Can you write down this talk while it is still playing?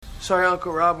sorry,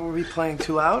 Uncle Rob, were we playing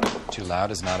too loud? Too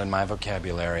loud is not in my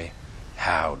vocabulary.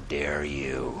 How dare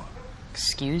you?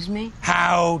 Excuse me?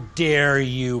 How dare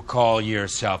you call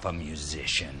yourself a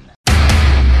musician?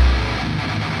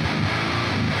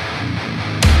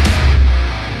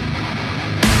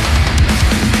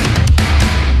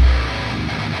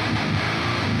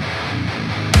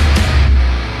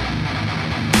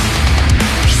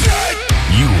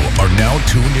 You are now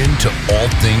tuned in to All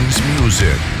Things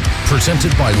Music,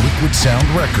 presented by Liquid Sound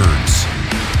Records.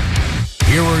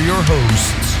 Here are your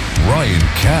hosts, Ryan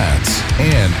Katz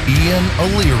and Ian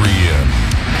Illyrian.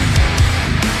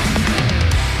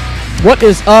 What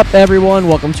is up, everyone?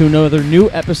 Welcome to another new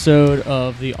episode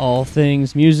of the All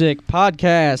Things Music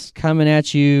podcast, coming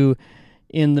at you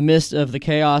in the midst of the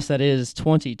chaos that is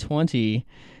 2020.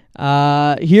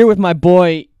 Here with my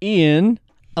boy Ian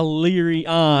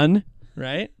Illyrian,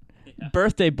 right? Yeah.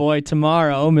 Birthday boy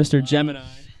tomorrow, Mr. Gemini.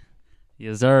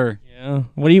 Yes, sir. Yeah.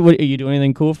 What are you doing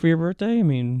anything cool for your birthday? I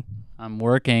mean, I'm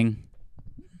working.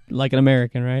 Like an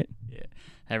American, right? Yeah.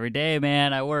 Every day,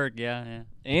 man, I work, yeah.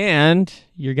 And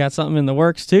you got something in the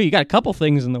works, too. You got a couple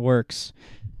things in the works.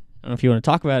 I don't know if you want to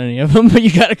talk about any of them, but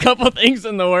you got a couple things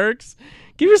in the works.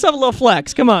 Give yourself a little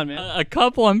flex. Come on, man. A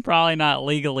couple I'm probably not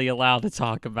legally allowed to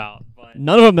talk about. But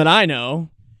none of them that I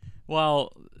know.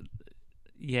 Well,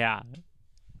 yeah.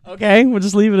 Okay, we'll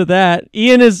just leave it at that.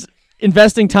 Ian is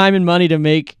investing time and money to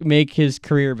make his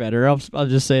career better. I'll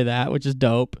just say that, which is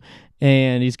dope.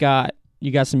 And you got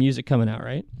some music coming out,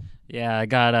 right? Yeah, I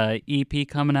got a EP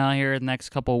coming out here in the next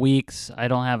couple weeks. I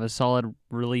don't have a solid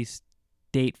release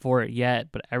date for it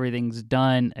yet, but everything's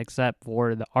done except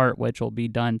for the art, which will be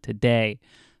done today.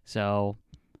 So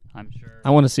I'm sure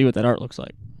I want to see what that art looks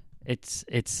like.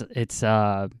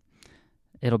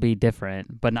 It'll be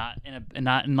different, but not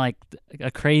in like a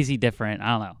crazy different. I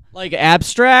don't know, like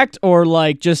abstract or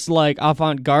like just like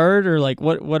avant-garde or like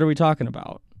what are we talking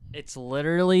about? It's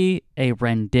literally a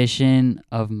rendition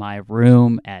of my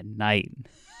room at night.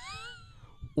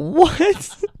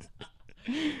 What?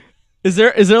 Is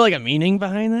there like a meaning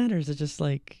behind that, or is it just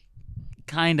like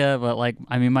kind of? But like,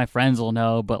 I mean, my friends will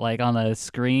know. But like on the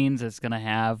screens, it's gonna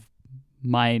have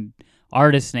my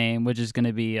artist name, which is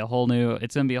gonna be a whole new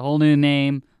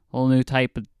name, whole new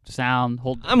type of sound.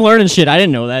 I'm learning shit. I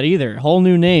didn't know that either. Whole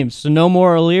new names, so no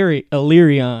more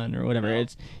Illyrian or whatever. No.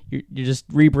 You're just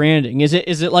rebranding. Is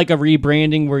it like a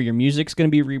rebranding where your music's gonna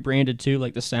be rebranded too,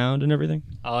 like the sound and everything?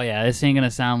 Oh yeah, this ain't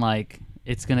gonna sound like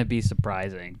it's gonna be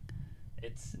surprising.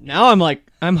 Now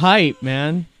I'm hype,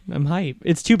 man. I'm hype.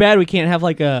 It's too bad we can't have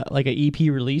like a EP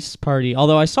release party.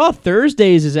 Although I saw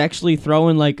Thursdays is actually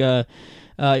throwing like a.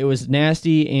 It was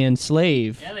Nasty and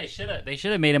Slave. Yeah, they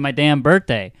should have made it my damn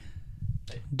birthday.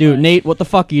 Dude, Nate, what the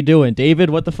fuck are you doing? David,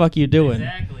 what the fuck are you doing?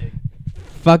 Exactly.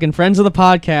 Fucking friends of the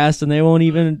podcast, and they won't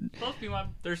even.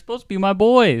 They're supposed to be my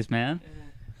boys, man.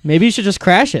 Maybe you should just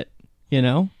crash it. You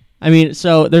know. I mean,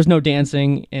 so there's no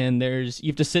dancing, and you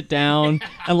have to sit down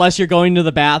unless you're going to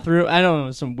the bathroom. I don't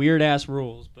know, some weird ass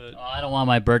rules, but I don't want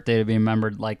my birthday to be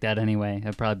remembered like that anyway.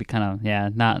 It'd probably be kind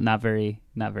of not very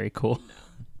cool.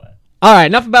 All right,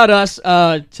 enough about us.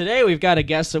 Today we've got a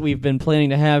guest that we've been planning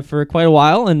to have for quite a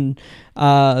while, and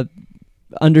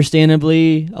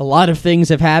understandably, a lot of things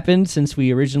have happened since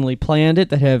we originally planned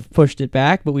it that have pushed it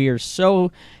back, but we are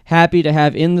so happy to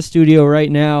have in the studio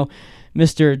right now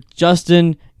Mr.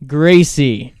 Justin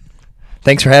Gracie.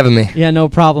 Thanks for having me. Yeah, no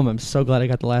problem. I'm so glad I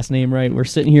got the last name right. We're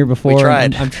sitting here before. We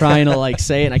tried. I'm trying to like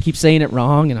say it, and I keep saying it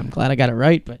wrong, and I'm glad I got it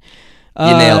right. But you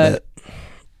nailed it.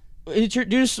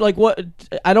 Introduce like what?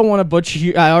 I don't want to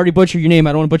butcher. I already butchered your name.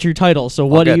 I don't want to butcher your title. So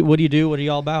what do you do? What are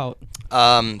you all about?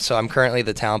 So I'm currently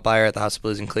the talent buyer at the House of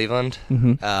Blues in Cleveland.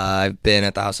 Mm-hmm. I've been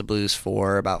at the House of Blues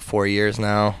for about 4 years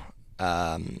now.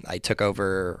 I took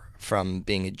over from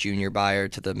being a junior buyer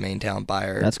to the main talent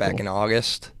buyer back in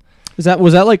August. Was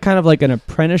that like kind of like an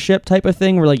apprenticeship type of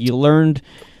thing where like you learned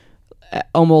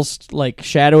almost like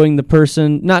shadowing the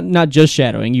person, not just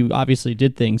shadowing, you obviously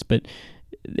did things, but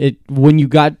when you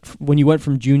went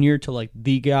from junior to like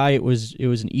the guy, it was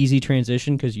an easy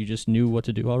transition because you just knew what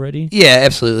to do already? Yeah,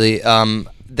 absolutely.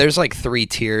 There's like 3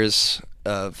 tiers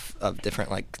of different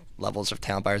like levels of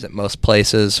talent buyers at most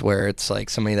places, where it's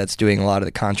like somebody that's doing a lot of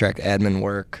the contract admin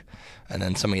work, and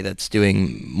then somebody that's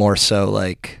doing more so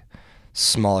like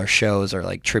smaller shows or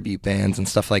like tribute bands and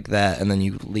stuff like that, and then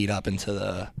you lead up into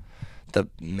the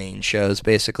main shows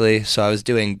basically. So I was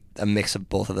doing a mix of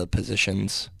both of the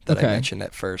positions that I mentioned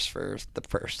at first for the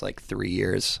first like 3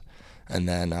 years, and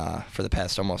then for the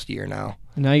past almost year now.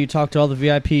 Now you talk to all the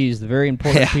VIPs, the very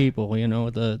important people, you know,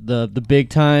 the big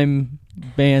time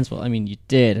bands? Well, I mean, you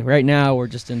did. Right now, we're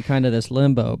just in kind of this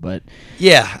limbo, but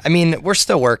Yeah, I mean, we're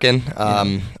still working.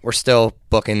 We're still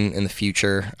booking in the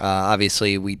future.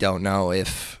 Obviously, we don't know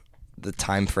if the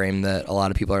time frame that a lot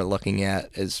of people are looking at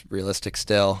is realistic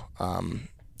still.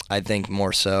 I think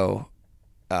more so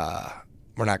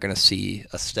we're not going to see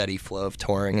a steady flow of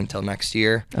touring until next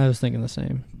year. I was thinking the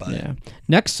same. But yeah,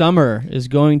 next summer is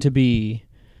going to be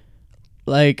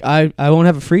like I won't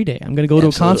have a free day. I'm going to go to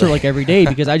a concert like every day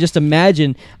because I just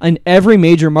imagine in every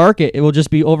major market it will just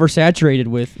be oversaturated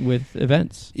with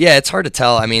events. Yeah, it's hard to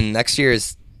tell. I mean, next year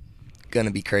is going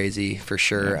to be crazy for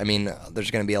sure. I mean,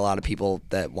 there's going to be a lot of people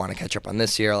that want to catch up on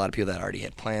this year, a lot of people that already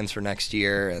had plans for next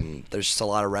year, and there's just a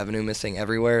lot of revenue missing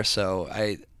everywhere. So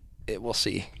we'll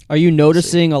see. Are you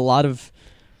noticing a lot of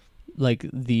like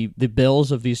the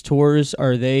bills of these tours?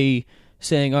 Are they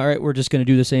saying, all right, we're just going to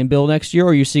do the same bill next year,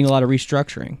 or are you seeing a lot of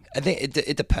restructuring? I think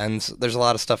it depends. There's a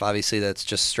lot of stuff, obviously, that's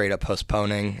just straight up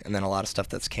postponing, and then a lot of stuff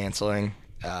that's canceling.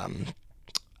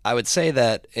 I would say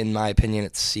that, in my opinion,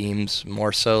 it seems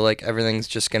more so like everything's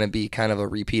just going to be kind of a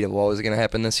repeat of what was going to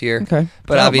happen this year. Okay.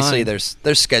 But I don't obviously, mind.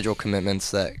 there's schedule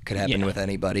commitments that could happen Yeah. with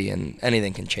anybody, and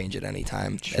anything can change at any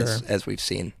time, Sure. as we've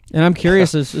seen. And I'm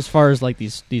curious as far as like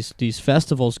these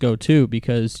festivals go too,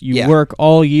 because you Yeah. work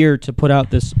all year to put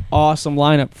out this awesome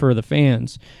lineup for the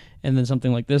fans, and then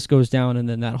something like this goes down, and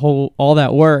then all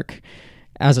that work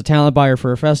as a talent buyer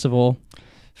for a festival.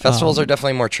 Festivals are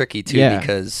definitely more tricky, too, yeah.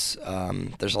 because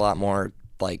there's a lot more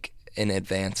like in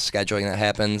advance scheduling that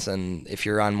happens, and if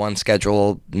you're on one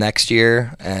schedule next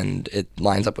year and it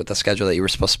lines up with the schedule that you were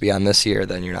supposed to be on this year,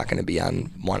 then you're not going to be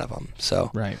on one of them. So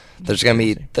Right. there's going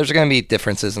to be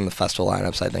differences in the festival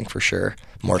lineups, I think, for sure,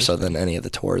 more so than any of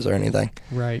the tours or anything.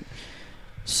 Right.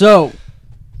 So,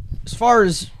 as far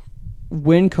as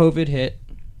when COVID hit,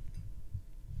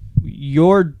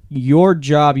 your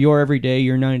job, your everyday,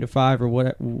 your 9 to 5, or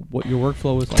what your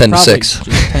workflow was like, 10 to probably 6.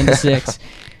 just 10 to 6,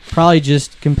 probably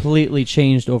just completely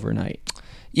changed overnight.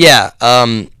 Yeah,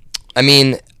 I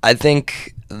mean, I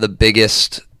think the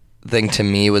biggest thing to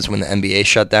me was when the NBA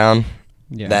shut down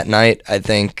that night. I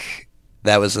think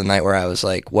that was the night where I was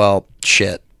like, well,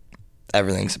 shit,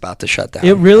 everything's about to shut down.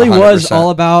 It really 100%. was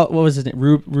all about, what was it,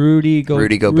 Rudy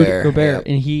Gobert, yeah.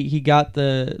 And he got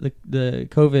the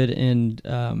COVID, and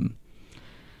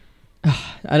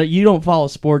you don't follow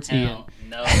sports, Ian.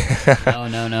 No.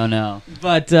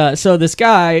 But so this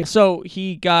guy,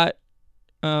 he got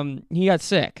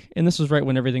sick, and this was right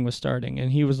when everything was starting,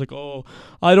 and he was like, "Oh,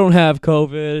 I don't have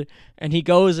COVID." And he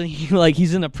goes and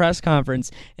he's in a press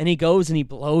conference, and he goes and he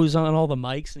blows on all the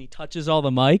mics and he touches all the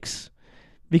mics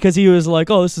because he was like,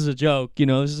 "Oh, this is a joke,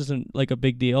 this isn't like a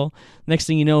big deal." Next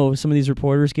thing you know, some of these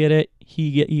reporters get it.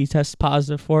 He tests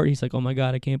positive for it. He's like, "Oh my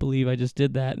God, I can't believe I just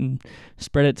did that," and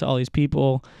spread it to all these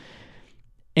people.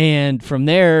 And from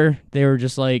there, they were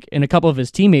just like, and a couple of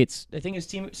his teammates, I think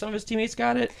some of his teammates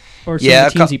got it, or some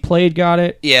of the teams he played got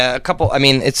it. Yeah, a couple. I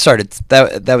mean, it started.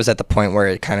 That was at the point where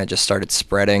it kind of just started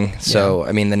spreading. So,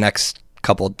 I mean, the next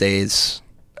couple of days,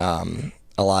 a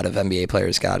lot of NBA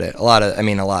players got it.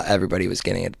 Everybody was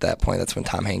getting it at that point. That's when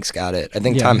Tom Hanks got it. I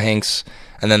think Tom Hanks,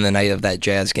 and then the night of that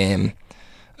Jazz game,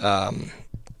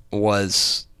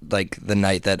 was like the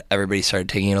night that everybody started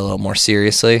taking it a little more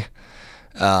seriously.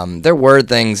 There were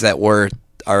things that were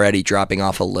already dropping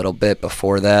off a little bit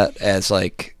before that, as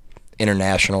like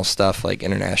international stuff, like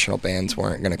international bands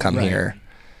weren't going to come here.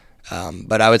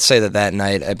 But I would say that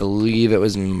night, I believe it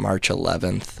was March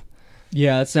 11th.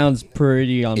 Yeah, that sounds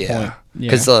pretty on point. Yeah,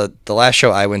 because the last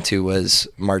show I went to was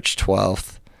March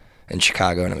 12th in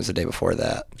Chicago, and it was the day before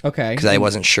that. Okay. Because I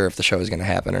wasn't sure if the show was going to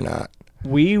happen or not.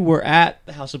 We were at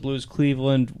the House of Blues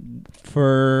Cleveland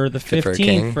for the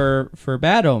 15th for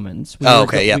Bad Omens.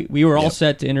 We were all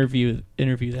set to interview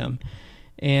them,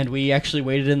 and we actually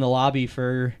waited in the lobby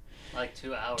for like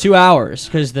 2 hours. 2 hours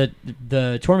because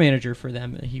the tour manager for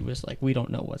them, he was like, "We don't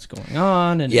know what's going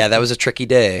on." And yeah, that was a tricky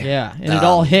day. Yeah, and it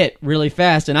all hit really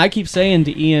fast. And I keep saying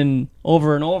to Ian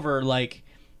over and over, like,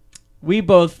 we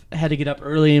both had to get up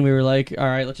early, and we were like, all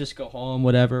right, let's just go home,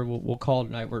 whatever. We'll call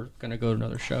tonight. We're going to go to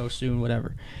another show soon,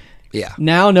 whatever. Yeah.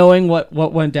 Now, knowing what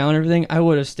went down and everything, I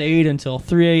would have stayed until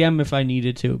 3 a.m. if I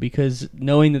needed to, because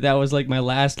knowing that was like my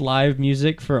last live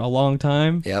music for a long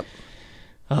time. Yep.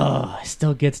 Oh, it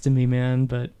still gets to me, man.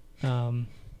 But,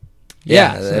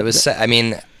 it was, I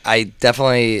mean, I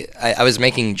definitely, I was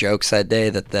making jokes that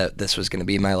day that this was going to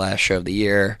be my last show of the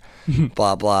year,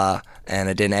 blah, blah. And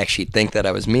I didn't actually think that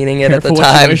I was meaning it at the Careful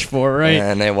time. what you wish for, right?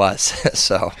 And it was.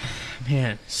 So,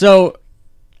 man. So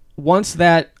once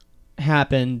that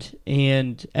happened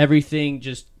and everything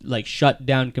just like shut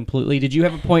down completely, did you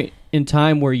have a point in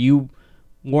time where you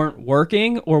weren't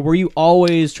working, or were you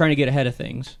always trying to get ahead of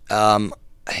things?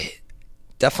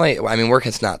 Definitely. I mean, work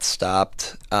has not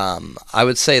stopped. I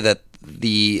would say that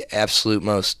the absolute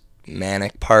most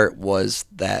manic part was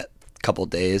that couple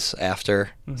days after.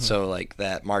 So like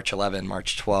that March 11,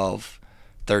 March 12,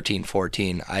 13,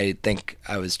 14, I think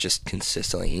I was just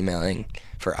consistently emailing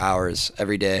for hours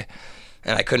every day.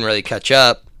 And I couldn't really catch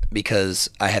up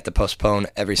because I had to postpone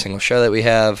every single show that we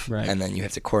have. Right. And then you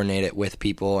have to coordinate it with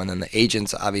people. And then the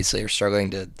agents obviously are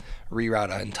struggling to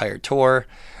reroute an entire tour.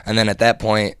 And then at that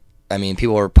point, I mean,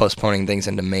 people were postponing things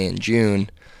into May and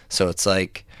June. So it's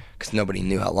like, because nobody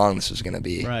knew how long this was going to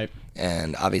be. Right.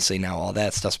 And obviously now all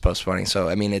that stuff's postponing. So,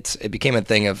 I mean, it became a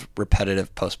thing of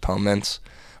repetitive postponements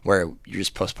where you're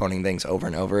just postponing things over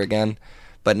and over again.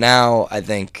 But now I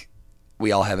think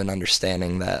we all have an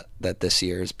understanding that this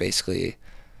year is basically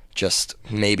just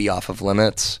maybe off of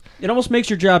limits. It almost makes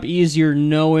your job easier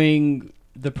knowing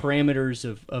the parameters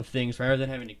of things rather than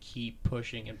having to keep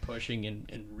pushing and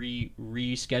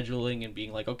rescheduling and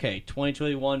being like, okay,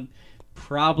 2021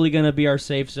 probably going to be our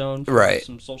safe zone for Right.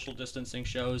 some social distancing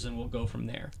shows, and we'll go from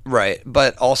there. Right.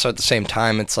 But also at the same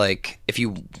time, it's like if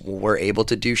you were able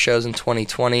to do shows in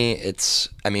 2020,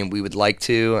 I mean, we would like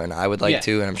to, and I would like Yeah,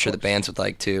 to, and I'm sure the bands would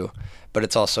like to. But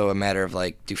it's also a matter of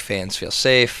like, do fans feel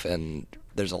safe? And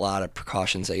there's a lot of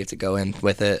precautions that you have to go in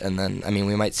with it. And then, I mean,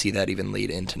 we might see that even lead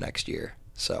into next year.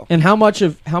 So. And how much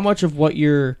of what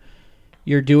you're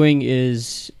doing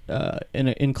is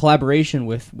in collaboration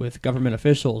with government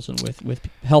officials and with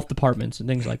health departments and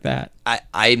things like that?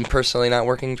 I'm personally not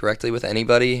working directly with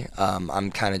anybody.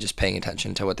 I'm kind of just paying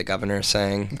attention to what the governor is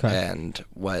saying and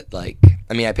what, like,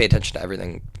 I mean, I pay attention to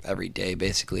everything every day,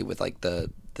 basically, with like the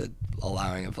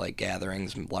allowing of like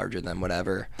gatherings larger than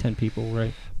whatever. 10 people,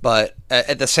 right? But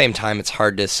at the same time, it's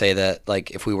hard to say that,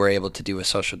 like, if we were able to do a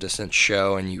social distance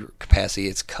show and your capacity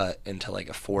is cut into like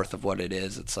a fourth of what it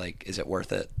is, it's like, is it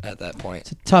worth it at that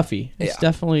point? It's a toughie. It's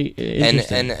definitely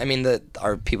interesting. And I mean,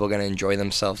 are people going to enjoy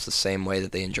themselves the same way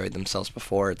that they enjoyed themselves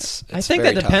before? I think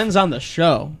very that depends on the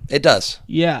show. It does.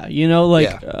 Yeah,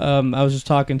 I was just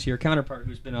talking to your counterpart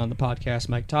who's been on the podcast,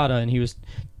 Mike Tata, and he was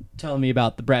telling me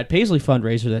about the Brad Paisley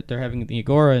fundraiser that they're having at the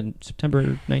Agora on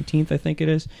September 19th, I think it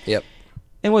is. Yep.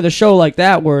 And with a show like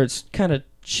that where it's kind of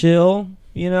chill,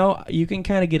 you can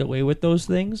kind of get away with those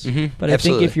things. Mm-hmm. But I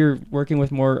think if you're working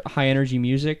with more high-energy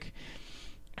music,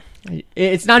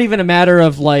 it's not even a matter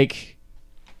of, like,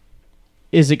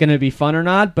 is it going to be fun or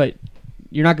not, but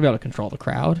you're not going to be able to control the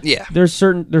crowd. Yeah. There's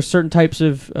certain types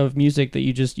of music that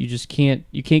you just can't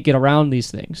get around these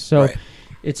things. So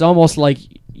it's almost like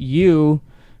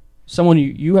someone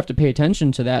you have to pay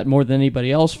attention to that more than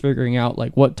anybody else, figuring out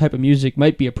like what type of music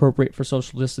might be appropriate for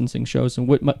social distancing shows and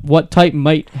what type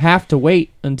might have to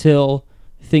wait until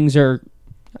things are,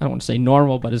 I don't want to say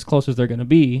normal, but as close as they're going to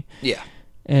be. Yeah.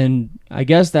 And I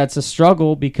guess that's a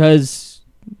struggle because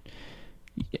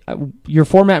your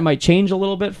format might change a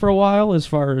little bit for a while as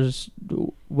far as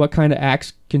what kind of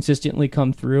acts consistently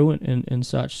come through and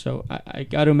such. So I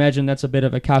got to imagine that's a bit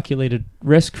of a calculated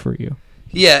risk for you.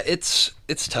 Yeah, it's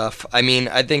tough. I mean,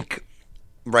 I think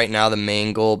right now the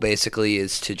main goal basically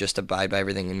is to just abide by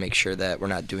everything and make sure that we're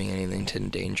not doing anything to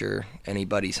endanger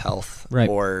anybody's health. Right.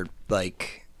 Or,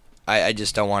 like, I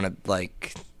just don't want to,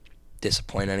 like,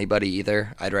 disappoint anybody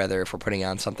either. I'd rather, if we're putting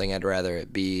on something, I'd rather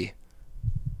it be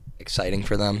exciting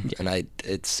for them. Yeah. And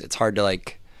it's hard to,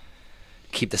 like,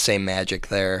 keep the same magic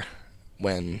there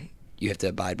when you have to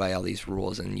abide by all these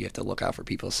rules and you have to look out for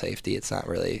people's safety. It's not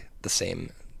really the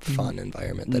same fun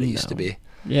environment that it used to be.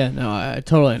 Yeah, no, I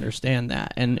totally understand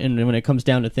that. And when it comes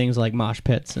down to things like mosh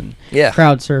pits and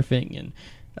crowd surfing and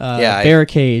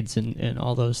barricades and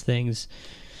all those things,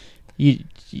 you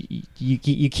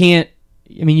can't.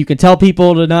 I mean, you can tell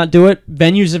people to not do it.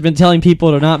 Venues have been telling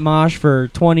people to not mosh for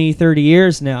 20, 30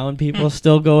 years now, and people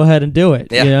still go ahead and do it.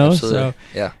 Yeah, absolutely.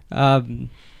 So,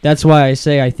 that's why I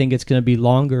say I think it's going to be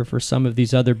longer for some of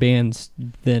these other bands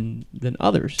than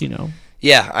others.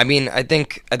 Yeah, I mean, I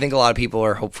think a lot of people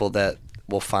are hopeful that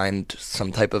we'll find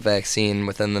some type of vaccine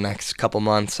within the next couple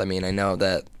months. I mean, I know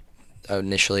that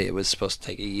initially it was supposed to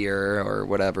take a year or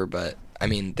whatever, but I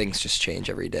mean, things just change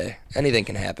every day. Anything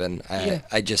can happen.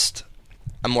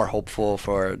 I'm more hopeful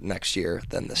for next year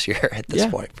than this year at this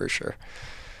point, for sure.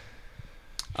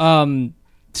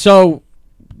 So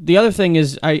the other thing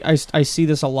is I see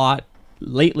this a lot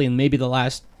lately, and maybe the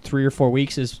last 3 or 4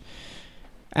 weeks, is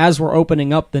as we're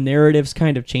opening up, the narrative's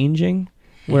kind of changing,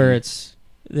 where this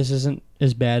isn't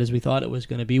as bad as we thought it was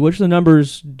going to be, which the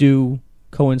numbers do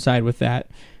coincide with that.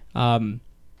 And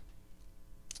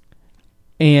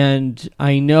And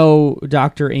I know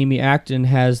Dr. Amy Acton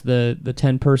has the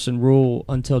 10-person rule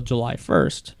until July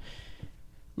 1st.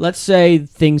 Let's say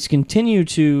things continue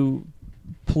to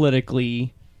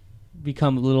politically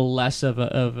become a little less of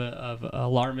a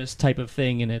alarmist type of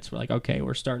thing, and it's like, okay,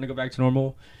 we're starting to go back to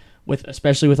normal,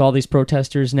 especially with all these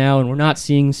protesters now, and we're not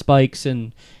seeing spikes,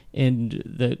 and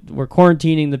we're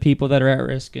quarantining the people that are at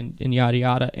risk, and yada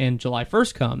yada. And July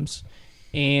 1st comes,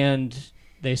 and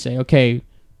they say, okay,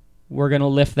 we're going to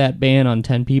lift that ban on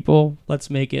 10 people. Let's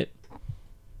make it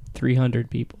 300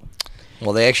 people.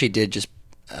 Well, they actually did just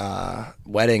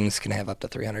weddings can have up to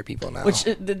 300 people now. Which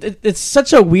it's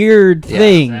such a weird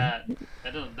thing. That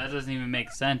doesn't even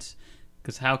make sense,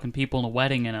 because how can people in a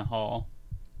wedding in a hall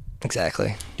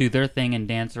Exactly. do their thing and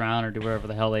dance around or do whatever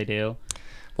the hell they do?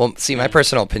 Well, see, my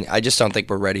personal opinion, I just don't think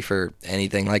we're ready for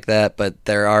anything like that, but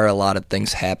there are a lot of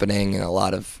things happening and a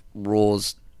lot of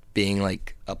rules being,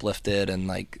 like, uplifted and,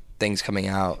 like, things coming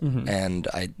out, and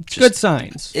I just... Good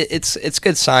signs. It's a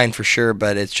good sign for sure,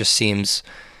 but it just seems...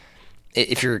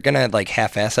 If you're going to, like,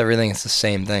 half-ass everything, it's the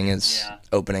same thing as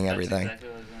opening everything. That's exactly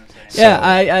what I was going to say.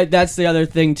 Yeah, I that's the other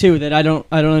thing, too, that I don't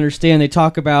understand. They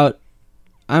talk about...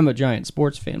 I'm a giant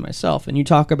sports fan myself, and you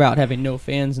talk about having no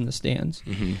fans in the stands.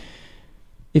 Mm-hmm.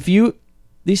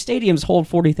 These stadiums hold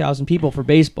 40,000 people for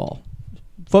baseball.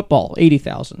 Football,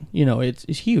 80,000. You know, it's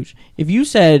huge. If you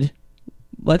said,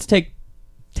 let's take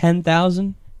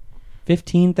 10,000,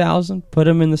 15,000, put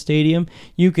them in the stadium,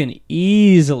 you can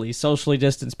easily socially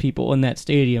distance people in that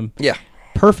stadium. Yeah.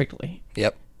 Perfectly.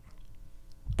 Yep.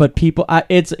 But people,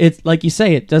 it's like you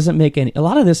say, it doesn't make any. A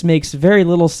lot of this makes very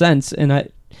little sense,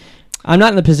 and I'm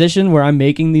not in the position where I'm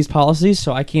making these policies,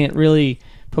 so I can't really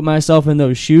put myself in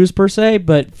those shoes per se.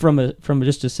 But from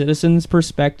just a citizen's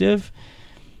perspective,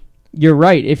 you're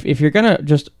right. If you're gonna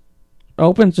just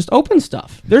open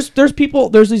stuff. There's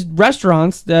these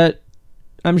restaurants that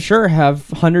I'm sure have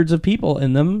hundreds of people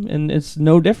in them, and it's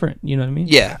no different. You know what I mean?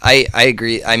 Yeah, I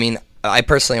agree. I mean, I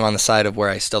personally am on the side of where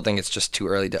I still think it's just too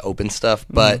early to open stuff.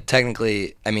 But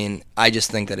technically, I mean, I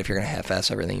just think that if you're going to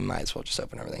half-ass everything, you might as well just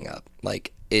open everything up.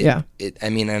 Like, I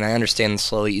mean, and I understand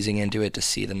slowly easing into it to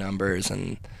see the numbers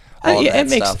and all of that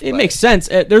stuff. It makes sense.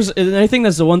 And I think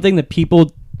that's the one thing that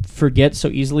people forget so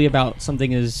easily about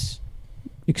something as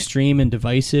extreme and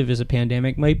divisive as a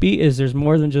pandemic might be, is there's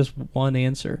more than just one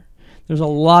answer. There's a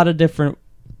lot of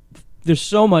there's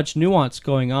so much nuance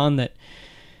going on that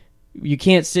you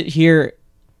can't sit here.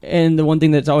 And the one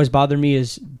thing that's always bothered me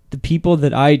is the people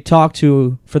that I talk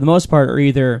to, for the most part, are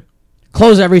either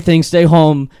close everything, stay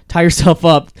home, tie yourself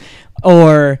up,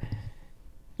 or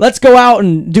let's go out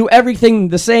and do everything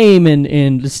the same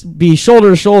and just be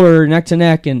shoulder to shoulder, neck to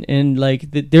neck, and like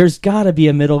there's got to be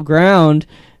a middle ground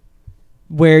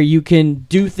where you can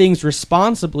do things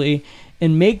responsibly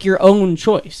and make your own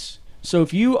choice. So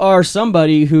if you are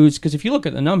somebody because if you look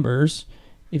at the numbers,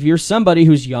 if you're somebody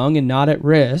who's young and not at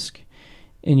risk,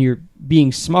 and you're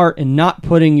being smart and not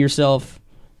putting yourself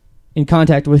in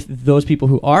contact with those people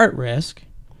who are at risk,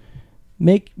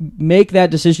 make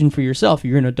that decision for yourself.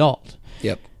 You're an adult.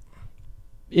 Yep.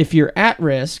 If you're at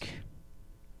risk,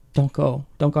 don't go.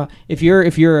 If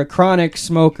you're a chronic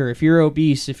smoker, if you're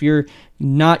obese, if you're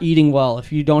not eating well,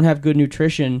 if you don't have good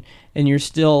nutrition, and you're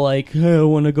still like, hey, I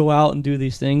want to go out and do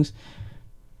these things,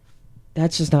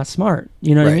 that's just not smart.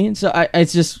 You know what I mean? So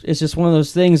it's just one of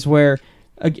those things where,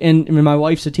 and my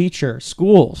wife's a teacher,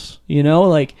 schools, you know,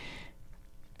 like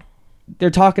they're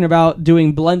talking about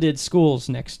doing blended schools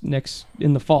next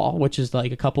in the fall, which is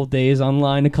like a couple days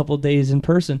online, a couple days in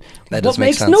person. That does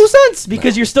makes make sense. no sense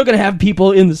because you're still going to have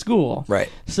people in the school. Right.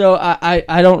 So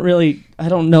I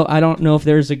don't know if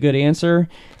there's a good answer.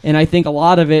 And I think a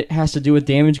lot of it has to do with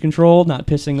damage control, not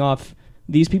pissing off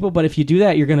these people. But if you do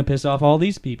that, you're going to piss off all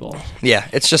these people. Yeah.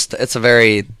 It's a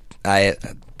very,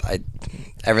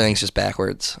 everything's just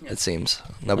backwards, it seems.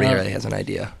 Nobody really has an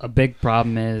idea. A big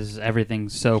problem is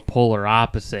everything's so polar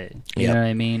opposite. You know what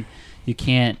I mean? You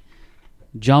can't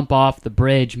jump off the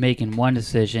bridge making one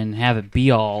decision, have it be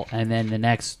all, and then the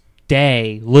next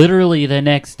day, literally the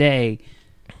next day,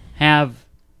 have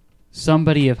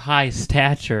somebody of high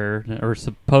stature or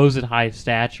supposed high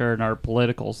stature in our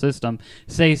political system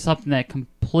say something that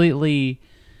completely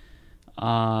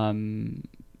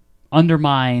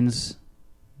undermines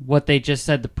what they just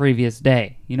said the previous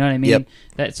day. You know what I mean?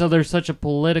 Yep. So there's such a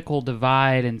political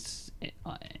divide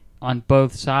on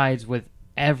both sides with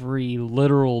every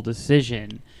literal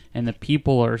decision, and the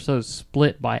people are so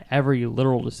split by every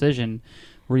literal decision,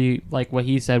 where you, like what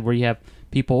he said, where you have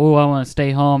people, I want to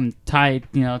stay home, tie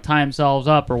themselves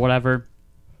up or whatever,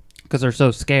 because they're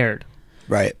so scared.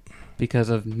 Right. Because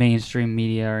of mainstream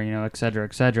media or, et cetera,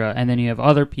 et cetera. And then you have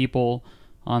other people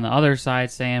on the other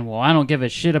side saying, well, I don't give a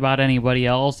shit about anybody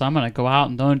else. I'm going to go out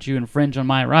and don't you infringe on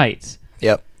my rights.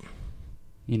 Yep.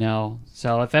 You know,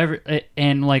 so if ever,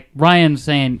 and like Ryan's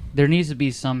saying, there needs to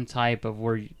be some type of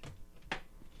where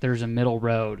there's a middle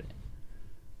road.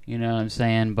 You know what I'm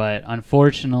saying? But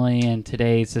unfortunately, in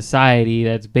today's society,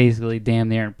 that's basically damn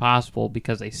near impossible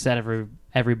because they set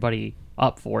everybody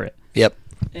up for it. Yep.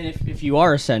 And if you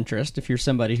are a centrist, if you're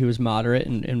somebody who is moderate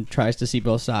and tries to see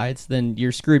both sides, then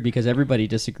you're screwed because everybody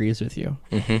disagrees with you.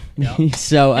 Mm-hmm.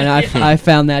 So, and I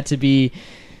found that to be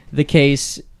the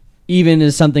case, even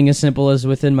as something as simple as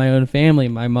within my own family.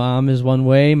 My mom is one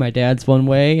way, my dad's one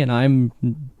way, and I'm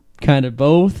kind of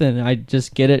both, and I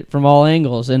just get it from all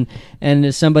angles. And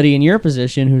as somebody in your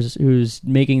position who's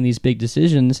making these big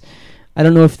decisions, I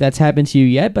don't know if that's happened to you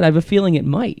yet, but I have a feeling it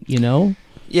might, you know?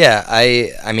 Yeah,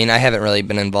 I mean, I haven't really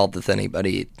been involved with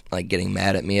anybody like getting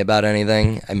mad at me about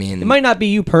anything. I mean, It might not be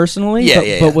you personally,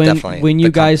 Yeah, but when definitely. when you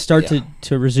guys start Yeah.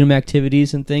 to resume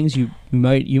activities and things, you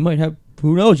might have,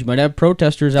 who knows, you might have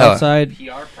protesters outside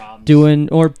PR problems. doing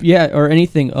or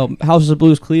anything. House of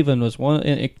Blues Cleveland was one.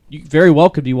 And it very well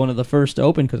could be one of the first to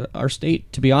open because our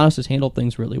state, to be honest, has handled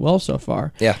things really well so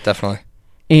far. Yeah, definitely.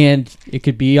 And it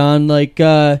could be on like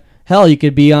hell, you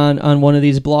could be on one of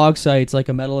these blog sites like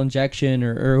a Metal Injection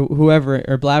or whoever,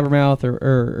 or Blabbermouth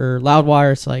or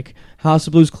Loudwire. It's like House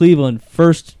of Blues Cleveland,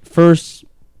 first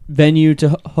venue to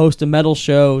host a metal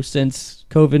show since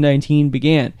COVID-19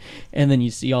 began. And then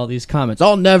you see all these comments.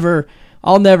 I'll never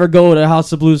go to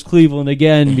House of Blues Cleveland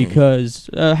again because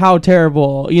how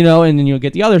terrible, you know. And then you'll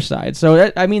get the other side. So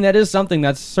that is something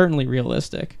that's certainly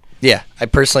realistic. Yeah, I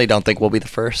personally don't think we'll be the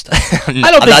first. I'm I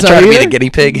don't think not so trying to be either. the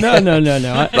guinea pig.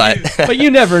 No. But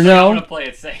you never I know. want to play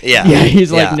it safe. yeah, Yeah,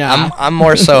 he's like, nah. I'm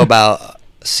more so about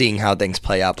seeing how things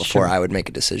play out before I would make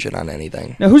a decision on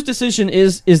anything. Now, whose decision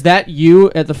is that? You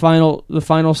at the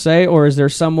final say, or is there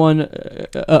someone,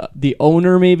 the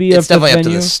owner maybe It's of the definitely up to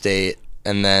venue? the state,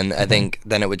 and then I think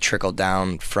then it would trickle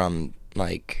down from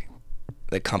like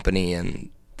the company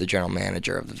and the general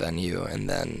manager of the venue, and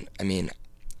then I mean,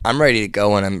 I'm ready to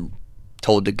go when I'm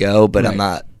told to go, but I'm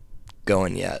not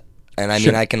going yet. And I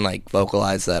mean, I can like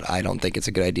vocalize that I don't think it's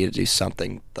a good idea to do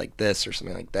something like this or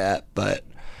something like that, but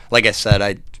like I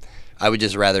said, I would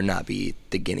just rather not be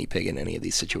the guinea pig in any of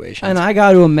these situations. And I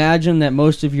got to imagine that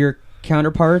most of your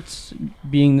counterparts,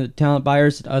 being the talent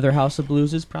buyers at other House of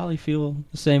Blueses, probably feel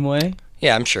the same way.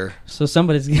 Yeah, I'm sure. So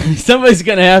somebody's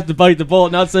gonna have to bite the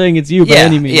bullet. Not saying it's you by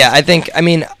any means. Yeah, I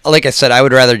mean, like I said, I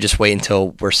would rather just wait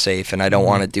until we're safe, and I don't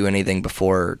want to do anything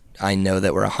before I know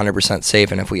that we're 100%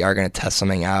 safe. And if we are going to test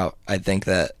something out, I think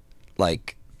that,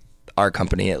 like, our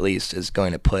company at least is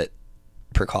going to put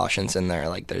precautions in there.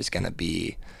 Like, there's going to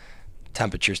be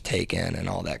temperatures taken and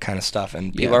all that kind of stuff,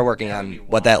 and people are working on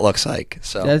what that looks like.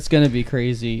 So That's gonna be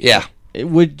crazy. yeah. Do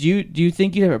you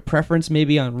think you'd have a preference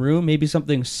maybe on room, maybe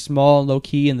something small, low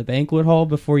key in the banquet hall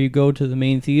before you go to the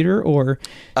main theater, or?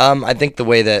 I think the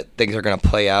way that things are going to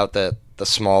play out, that the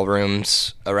small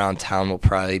rooms around town will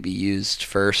probably be used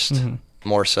first,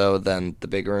 more so than the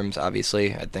big rooms.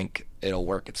 Obviously, I think it'll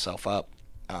work itself up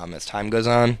as time goes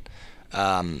on.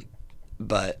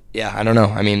 But yeah, I don't know.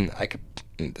 I mean,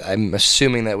 I'm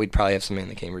assuming that we'd probably have something in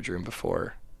the Cambridge room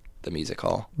before the music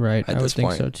hall. Right, at I would this think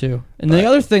point. so too. And the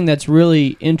other thing that's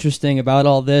really interesting about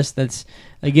all this, that's,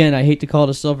 again, I hate to call it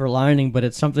a silver lining, but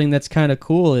it's something that's kind of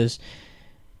cool, is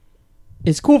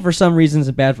it's cool for some reasons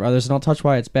and bad for others, and I'll touch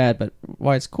why it's bad, but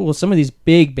why it's cool is some of these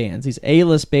big bands, these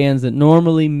A-list bands that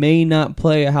normally may not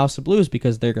play a House of Blues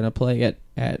because they're going to play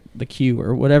at the Q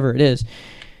or whatever it is,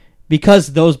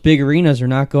 because those big arenas are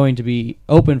not going to be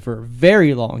open for a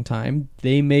very long time,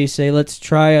 they may say, let's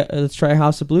try a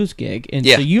House of Blues gig. And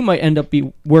so you might end up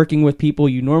be working with people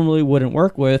you normally wouldn't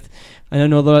work with. And I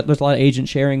know there's a lot of agent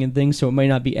sharing and things, so it might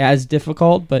not be as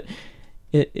difficult, but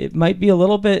it might be a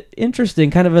little bit interesting,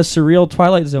 kind of a surreal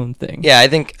Twilight Zone thing. Yeah, I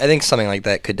think something like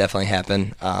that could definitely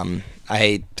happen.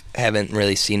 I haven't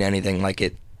really seen anything like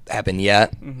it happen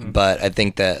yet, but I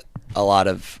think that a lot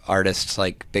of artists,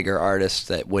 like bigger artists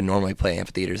that would normally play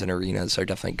amphitheaters and arenas, are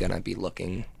definitely going to be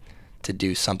looking to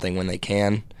do something when they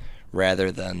can,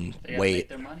 rather than They gotta wait. make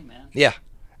their money, man. Yeah.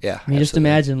 I mean, just absolutely.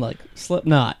 imagine, like,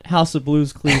 Slipknot, House of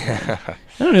Blues, Cleveland. I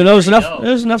don't know. There's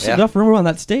enough room on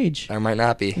that stage. There might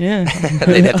not be. Yeah,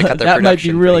 They'd have to cut their that might be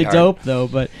production really pretty hard. dope, though.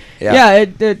 But Yeah.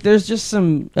 there's just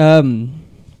some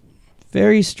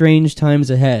very strange times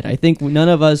ahead. I think none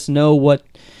of us know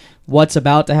what's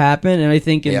about to happen, and I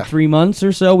think in 3 months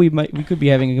or so we could be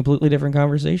having a completely different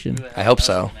conversation. I hope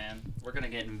so. Man, we're gonna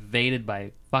get invaded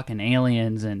by fucking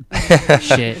aliens and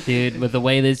shit, dude. With the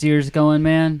way this year's going,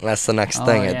 man. That's the next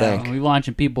thing, I think. We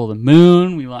launching people to the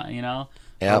moon. We want, you know,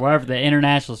 Yep. Or wherever the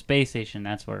International Space Station,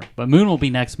 that's where. But Moon will be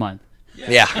next month.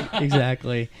 Yeah.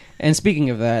 Exactly. And speaking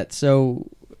of that, so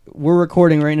we're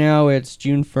recording right now. It's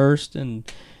June 1st,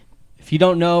 and if you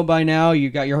don't know by now, you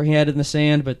got your head in the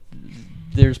sand, but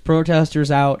there's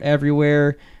protesters out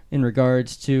everywhere in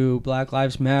regards to Black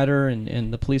Lives Matter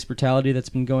and the police brutality that's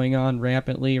been going on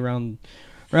rampantly around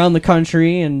the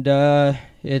country, and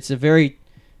it's a very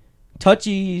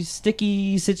touchy,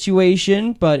 sticky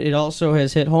situation, but it also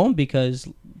has hit home because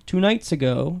 2 nights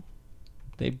ago,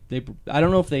 they I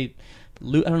don't know if they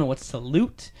loot, I don't know what's to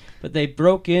loot, but they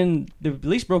broke in, they at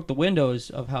least broke the windows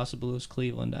of House of Blues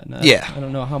Cleveland. And I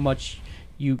don't know how much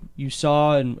you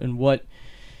saw and what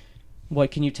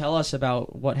can you tell us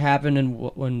about what happened and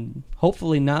when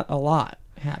hopefully not a lot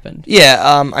happened.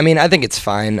 Yeah, I mean, I think it's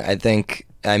fine.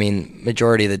 I mean,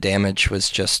 majority of the damage was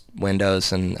just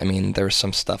windows, and I mean, there was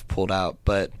some stuff pulled out,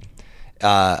 but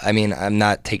I mean, I'm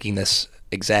not taking this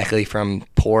exactly from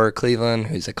Poor Cleveland,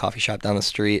 who's a coffee shop down the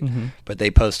street, but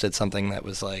they posted something that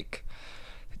was like,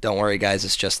 "Don't worry, guys,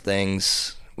 it's just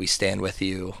things. We stand with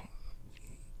you,"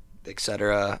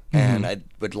 etc. And I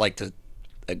would like to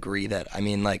agree that, I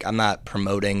mean, like, I'm not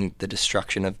promoting the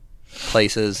destruction of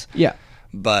places. Yeah.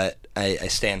 But I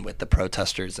stand with the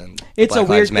protesters and it's Black a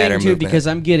weird Lives Matter thing too, movement. because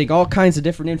I'm getting all kinds of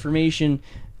different information.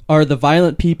 Are the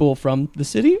violent people from the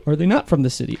city? Or are they not from the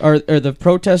city? Are the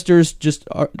protesters just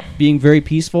being very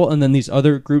peaceful, and then these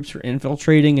other groups are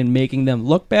infiltrating and making them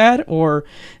look bad? Or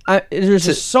there's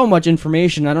just so much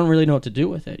information, I don't really know what to do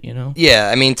with it. You know? Yeah,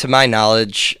 I mean, to my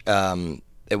knowledge,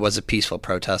 it was a peaceful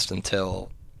protest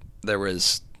until there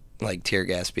was like tear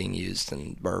gas being used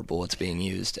and rubber bullets being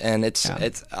used, and it's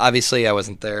obviously I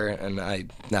wasn't there, and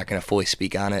I'm not going to fully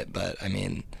speak on it, but I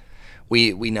mean,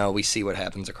 we know, we see what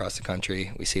happens across the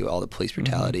country, we see all the police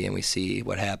brutality, and we see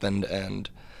what happened, and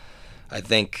I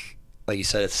think, like you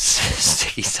said, it's a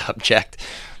sticky subject,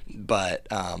 but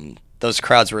those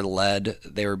crowds were led,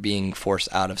 they were being forced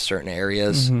out of certain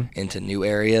areas into new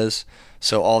areas,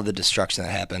 so all the destruction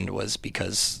that happened was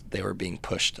because they were being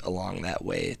pushed along that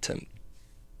way to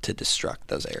destruct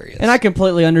those areas. And I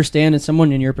completely understand, as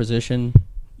someone in your position,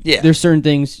 there's certain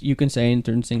things you can say and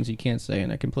certain things you can't say,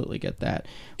 and I completely get that.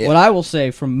 Yeah. What I will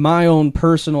say from my own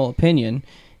personal opinion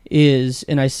is,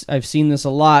 and I've seen this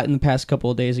a lot in the past couple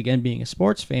of days, again, being a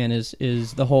sports fan,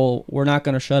 is the whole, we're not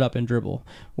going to shut up and dribble.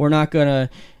 We're not going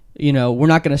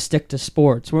to stick to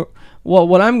sports. Well,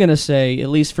 what I'm going to say, at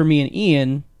least for me and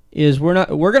Ian, is we're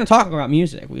going to talk about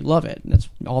music. We love it. That's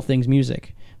all things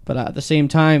music. But at the same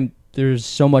time, there's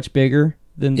so much bigger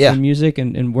than music,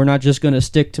 and we're not just going to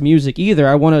stick to music either.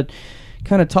 I want to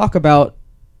kind of talk about,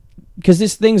 because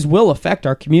these things will affect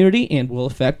our community and will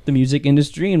affect the music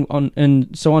industry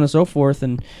and so on and so forth.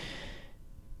 And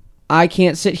I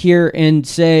can't sit here and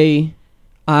say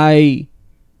I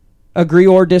agree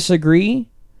or disagree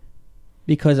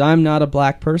because I'm not a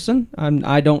black person.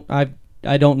 I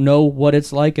don't know what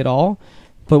it's like at all.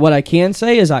 But what I can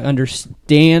say is I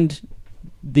understand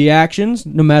the actions,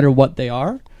 no matter what they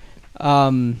are,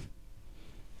 and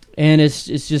it's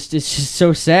just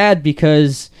so sad,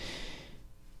 because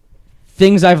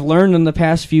things I've learned in the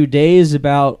past few days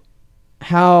about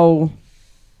how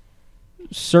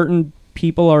certain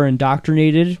people are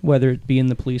indoctrinated, whether it be in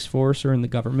the police force or in the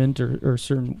government or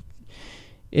certain,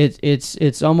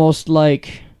 it's almost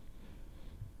like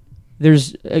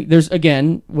there's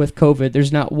again, with COVID,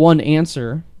 there's not one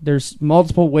answer. There's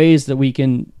multiple ways that we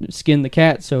can skin the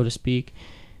cat, so to speak.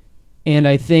 And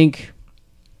I think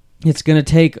it's going to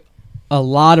take a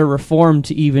lot of reform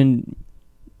to even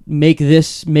make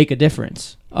a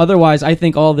difference. Otherwise, I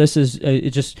think all this is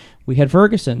we had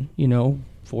Ferguson,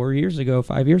 4 years ago,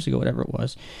 5 years ago, whatever it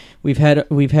was. We've had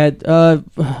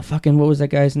fucking, what was that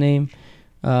guy's name?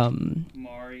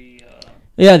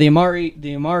 Yeah, the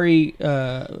Amari.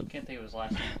 Can't think of his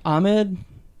last name.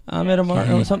 Ahmed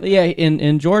Amari or something. Yeah,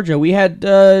 in Georgia, we had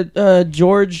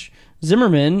George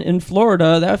Zimmerman in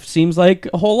Florida. That seems like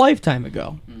a whole lifetime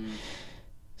ago. Mm.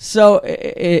 So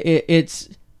it's,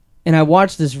 and I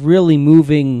watched this really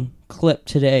moving clip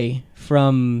today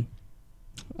from.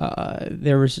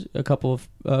 There was a couple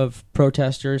of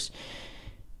protesters.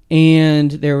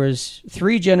 And there was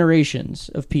 3 generations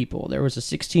of people. There was a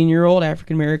 16-year-old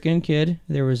African-American kid,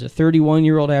 there was a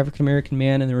 31-year-old African-American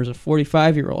man, and there was a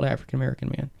 45-year-old African-American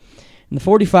man. And the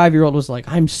 45-year-old was like,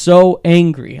 I'm so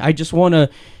angry. I want to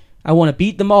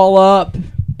beat them all up,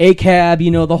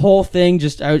 ACAB, the whole thing.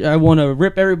 Just I want to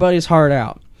rip everybody's heart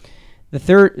out. The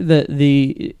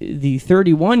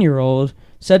 31-year-old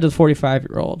said to the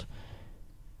 45-year-old,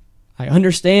 I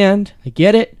understand, I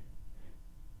get it,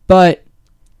 but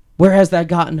where has that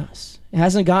gotten us? It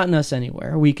hasn't gotten us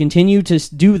anywhere. We continue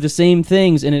to do the same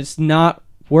things, and it's not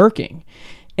working.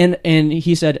 And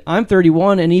he said, I'm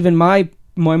 31, and even my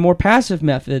more passive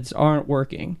methods aren't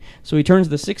working. So he turns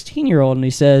to the 16-year-old and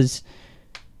he says,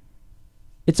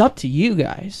 it's up to you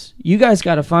guys. You guys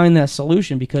got to find that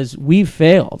solution because we've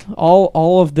failed.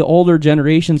 All of the older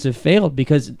generations have failed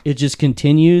because it just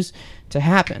continues to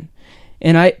happen.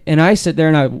 And I sit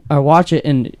there and I watch it,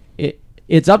 and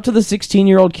it's up to the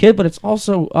 16-year-old kid, but it's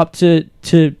also up to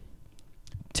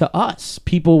us,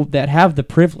 people that have the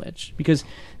privilege, because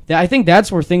I think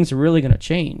that's where things are really going to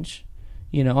change.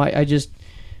 You know,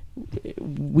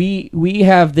 we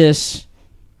have this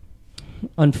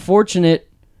unfortunate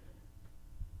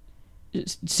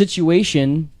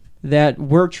situation that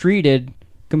we're treated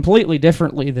completely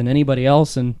differently than anybody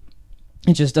else, and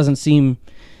it just doesn't seem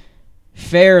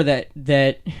fair that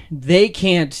they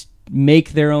can't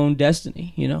make their own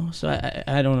destiny, you know. So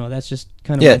I don't know, that's just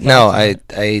kind of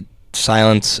I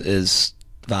silence is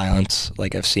violence,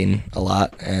 like I've seen a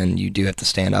lot, and you do have to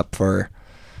stand up for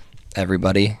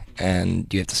everybody,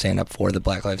 and you have to stand up for the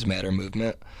Black Lives Matter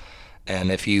movement.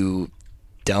 And if you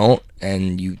don't,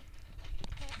 and you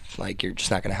you're just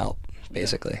not going to help,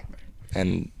 basically.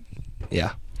 And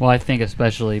yeah. Well, I think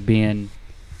especially being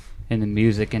in the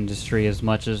music industry as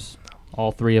much as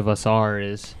all three of us are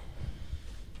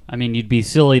you'd be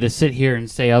silly to sit here and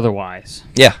say otherwise.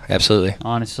 Yeah, absolutely.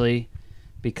 Honestly,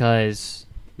 because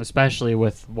especially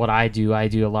with what I do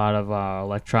a lot of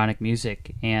electronic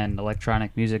music, and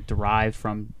electronic music derived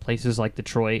from places like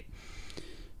Detroit,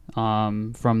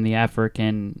 from the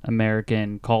African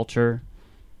American culture,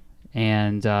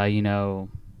 and the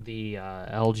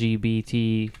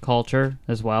LGBT culture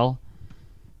as well.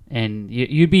 And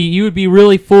you would be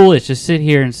really foolish to sit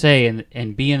here and say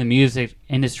and be in the music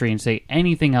industry and say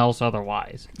anything else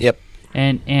otherwise. Yep.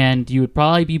 And you would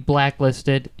probably be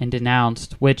blacklisted and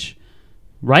denounced, which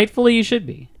rightfully you should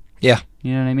be. Yeah.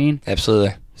 You know what I mean?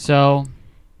 Absolutely. So,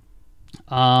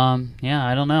 I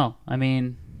don't know. I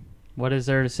mean, what is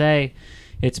there to say?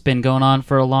 It's been going on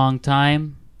for a long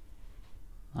time.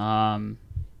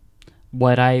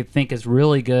 What I think is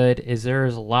really good is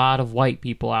there's a lot of white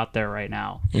people out there right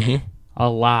now. Mm-hmm. A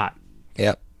lot.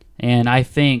 Yep. And I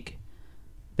think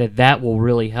that will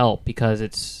really help, because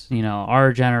it's,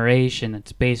 our generation,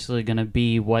 it's basically going to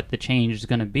be what the change is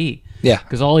going to be. Yeah.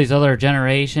 Because all these other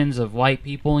generations of white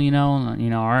people,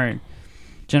 our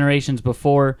generations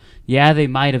before, they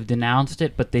might have denounced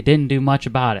it, but they didn't do much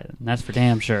about it. And that's for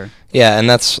damn sure. Yeah, and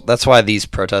that's why these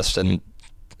protests and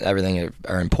everything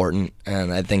are important.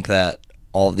 And I think that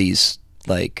all of these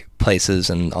places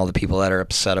and all the people that are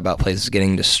upset about places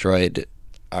getting destroyed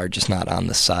are just not on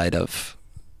the side of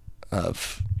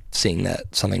seeing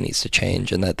that something needs to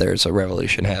change, and that there's a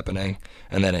revolution happening,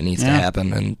 and that it needs to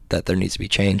happen, and that there needs to be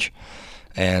change.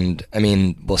 And I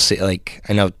mean, we'll see.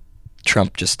 I know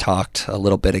Trump just talked a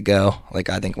little bit ago.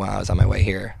 I think when I was on my way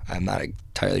here, I'm not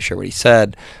entirely sure what he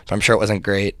said, but I'm sure it wasn't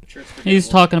great. He's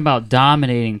talking about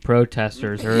dominating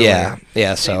protesters earlier.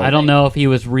 Yeah. So I don't know if he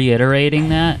was reiterating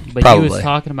that, but probably. He was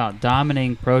talking about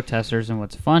dominating protesters. And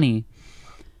what's funny,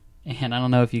 and I don't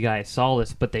know if you guys saw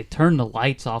this, but they turned the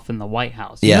lights off in the White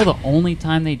House. Yeah. You know, the only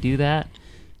time they do that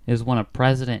is when a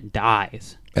president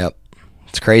dies. Yep.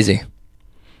 It's crazy.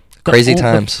 Crazy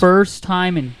times. The first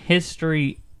time in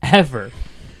history ever.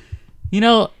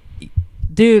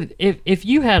 Dude, if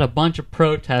you had a bunch of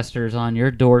protesters on your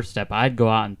doorstep, I'd go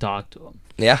out and talk to them.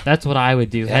 Yeah. That's what I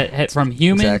would do. Yeah. From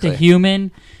human Exactly. to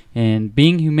human, and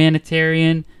being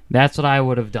humanitarian, that's what I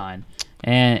would have done.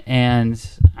 And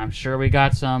I'm sure we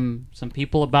got some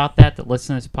people about that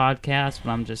listen to this podcast,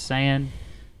 but I'm just saying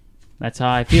that's how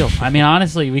I feel. I mean,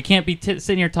 honestly, we can't be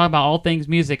sitting here talking about all things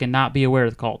music and not be aware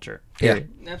of the culture. Yeah.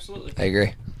 Absolutely. I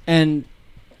agree. And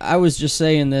I was just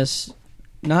saying this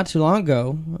not too long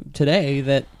ago, today,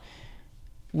 that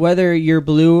whether you're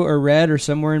blue or red or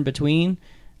somewhere in between,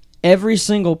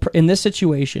 in this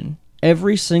situation,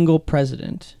 every single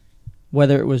president,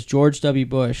 whether it was George W.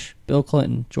 Bush, Bill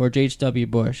Clinton, George H.W.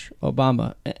 Bush,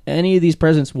 Obama, any of these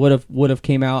presidents would have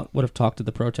came out, would have talked to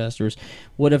the protesters,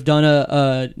 would have done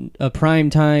a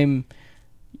primetime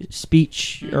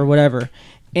speech or whatever.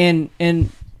 And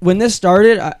when this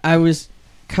started, I was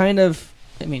kind of,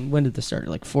 when did this start?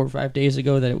 4 or 5 days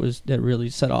ago that really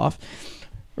set off.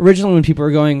 Originally, when people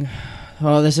were going,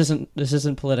 "Oh, this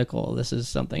isn't political. This is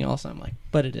something else," I'm like,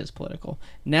 "But it is political."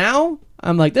 Now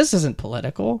I'm like, "This isn't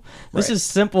political. This Right. is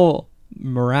simple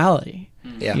morality,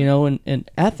 Yeah. and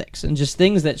ethics, and just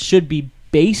things that should be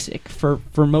basic for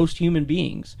most human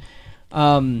beings."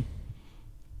 So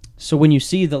when you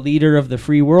see the leader of the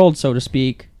free world, so to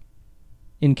speak,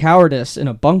 in cowardice in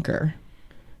a bunker,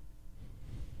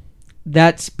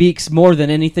 that speaks more than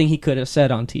anything he could have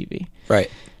said on TV. Right.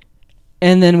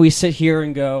 And then we sit here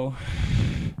and go,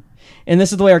 and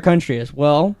this is the way our country is.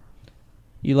 Well,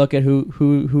 you look at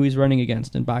who he's running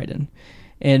against in Biden,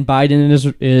 and Biden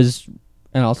is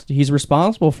and also he's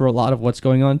responsible for a lot of what's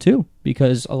going on too,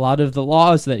 because a lot of the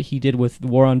laws that he did with the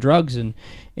war on drugs and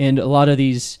a lot of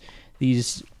these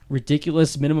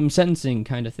ridiculous minimum sentencing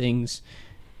kind of things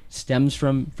stems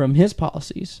from his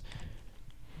policies.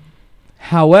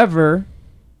 However,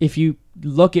 if you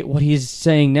look at what he's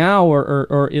saying now,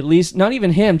 or at least not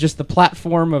even him, just the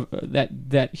platform of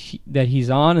that he's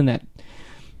on and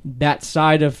that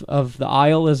side of the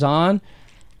aisle is on,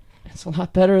 it's a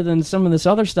lot better than some of this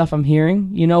other stuff I'm hearing.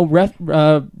 You know,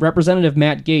 Representative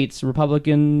Matt Gaetz,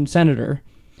 Republican senator,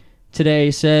 today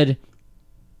said,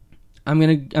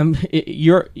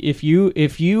 if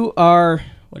you are,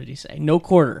 what did he say? No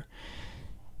quarter,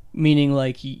 meaning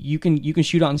like you can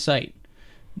shoot on sight.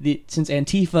 Since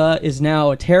Antifa is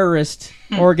now a terrorist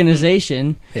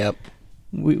organization, Yep.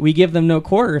 we give them no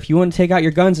quarter. If you want to take out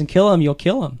your guns and kill them, you'll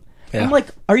kill them. Yeah. I'm like,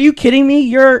 are you kidding me?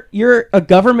 You're a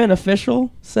government official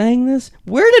saying this?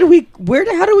 How did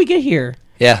we get here?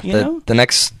 Yeah. You know?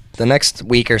 The next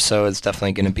week or so is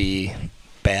definitely going to be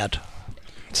bad.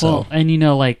 So Well, and you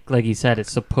know, like you said,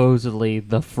 it's supposedly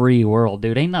the free world,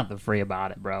 dude. Ain't nothing free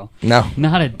about it, bro. no.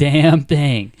 Not a damn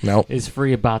thing Nope. is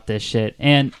free about this shit.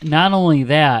 And not only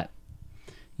that,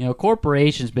 you know,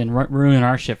 corporations been ruining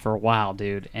our shit for a while,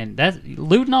 dude. And that's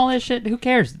looting all this shit. Who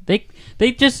cares?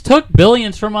 They just took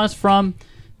billions from us from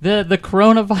the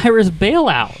coronavirus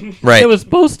bailout. Right. It was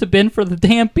supposed to have been for the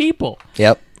damn people.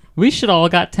 Yep. We should all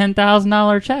got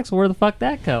 $10,000 checks. Where the fuck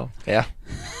that go? Yeah.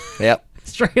 Yep.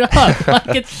 Straight up, like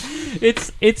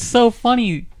it's so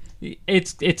funny.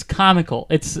 It's comical.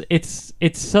 It's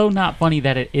so not funny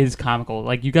that it is comical.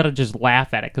 Like, you got to just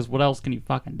laugh at it, because what else can you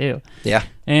fucking do? Yeah.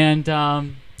 And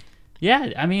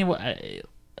yeah, I mean,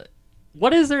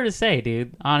 what is there to say,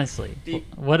 dude? Honestly,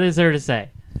 what is there to say?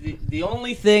 The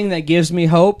only thing that gives me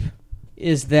hope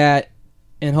is that,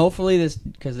 and hopefully this,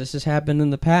 because this has happened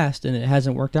in the past and it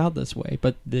hasn't worked out this way,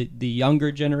 but the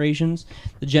younger generations,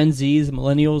 the Gen Z, the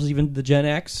millennials, even the Gen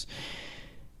X,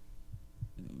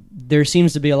 there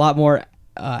seems to be a lot more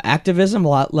activism, a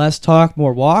lot less talk,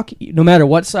 more walk, no matter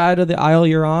what side of the aisle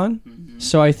you're on. Mm-hmm.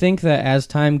 So I think that as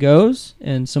time goes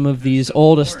and some of these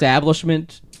old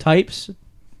establishment types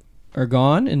are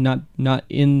gone and not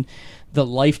in the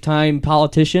lifetime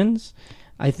politicians,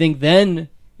 I think then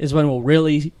is when we'll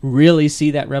really, really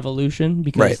see that revolution,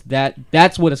 because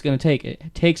that's what it's going to take.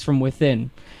 It takes from within.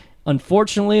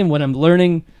 Unfortunately, and what I'm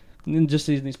learning in just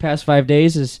these past 5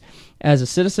 days is, as a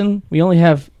citizen, we only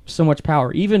have so much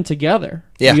power. Even together,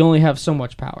 we only have so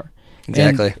much power.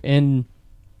 Exactly. And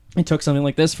it took something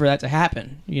like this for that to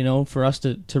happen, you know, for us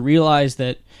to realize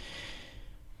that,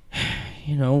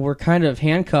 you know, we're kind of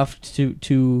handcuffed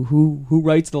to who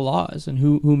writes the laws and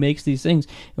who makes these things.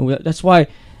 And that's why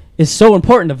it's so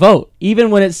important to vote,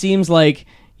 even when it seems like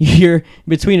you're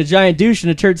between a giant douche and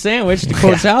a turd sandwich, to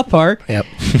quote South Park. Yep.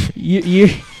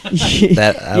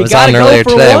 That I was on earlier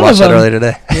today. I watched that earlier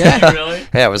today. Yeah, really.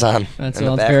 Yeah, it was on. That in the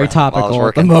sounds very background while I was topical at the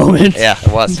working. moment. Yeah,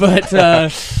 it was. But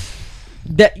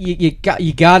that you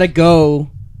gotta go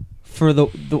for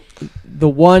the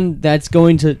one that's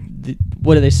going to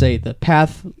what do they say, the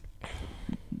path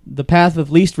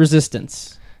of least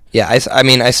resistance. Yeah, I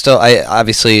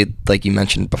obviously, like you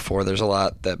mentioned before, there's a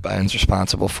lot that Biden's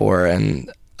responsible for,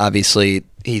 and obviously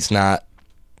he's not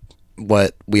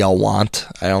what we all want,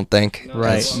 I don't think.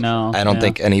 Right, no. I don't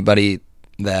think anybody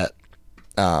that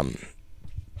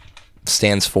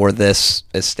stands for this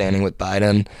is standing with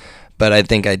Biden, but I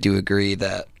think I do agree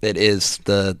that it is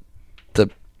the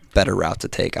better route to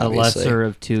take, obviously. The lesser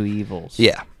of two evils.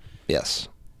 Yeah, yes.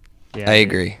 Yeah, I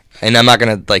agree. And I'm not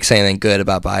going to say anything good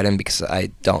about Biden, because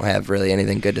I don't have really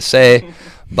anything good to say.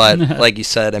 But like you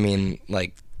said, I mean,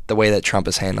 like, the way that Trump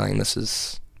is handling this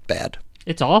is bad.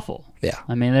 It's awful. Yeah.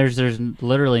 I mean, there's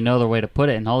literally no other way to put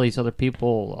it. And all these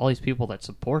people that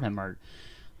support him are,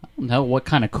 I don't know what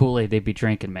kind of Kool-Aid they'd be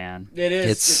drinking, man. It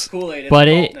is. It's Kool-Aid. But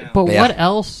yeah. what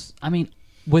else? I mean,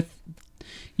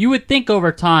 you would think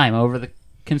over time, over the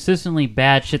consistently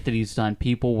bad shit that he's done,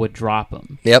 people would drop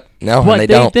him. Yep. No, But and they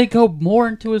don't. They go more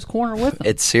into his corner with him.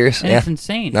 It's serious. And Yeah. it's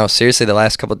insane. No, seriously, the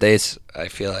last couple of days, I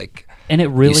feel like And it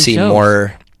really you see shows.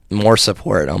 more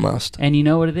support almost. And you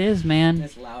know what it is, man?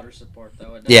 It's louder support,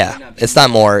 though. Yeah, it's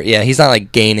not more. Yeah, he's not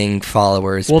like gaining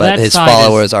followers, Well, but that his side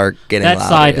followers are getting that louder.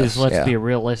 side yes. is, let's yeah. be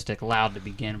realistic, loud to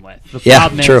begin with. The Yeah,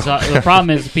 problem true. is the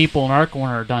problem is the people in our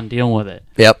corner are done dealing with it.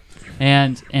 Yep.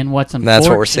 And what's unfortunate, That's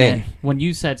what we're seeing. when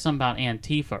you said something about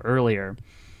Antifa earlier,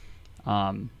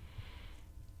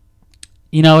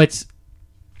 it's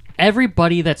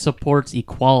everybody that supports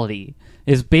equality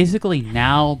is basically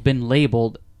now been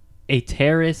labeled a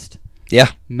terrorist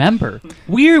Yeah. member.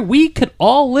 We could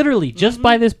all literally just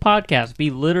by this podcast be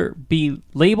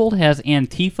labeled as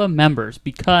Antifa members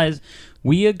because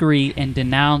we agree and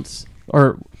denounce,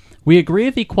 or we agree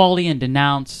with equality and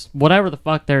denounce whatever the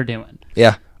fuck they're doing.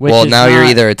 Yeah. Which Well, is now you're not-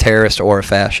 either a terrorist or a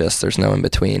fascist. There's no in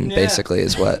between, basically,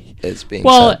 is what is being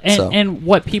Well, said. So. and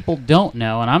what people don't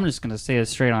know, and I'm just going to say this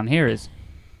straight on here, is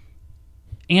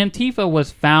Antifa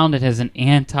was founded as an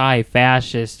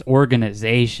anti-fascist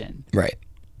organization. Right.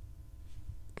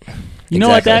 You know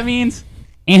what Exactly. that means?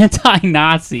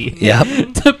 Anti-Nazi.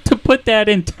 Yep. to put that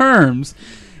in terms,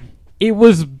 it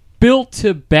was built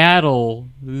to battle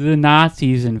the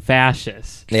Nazis and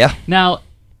fascists. Yeah. Now,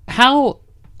 how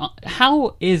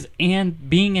is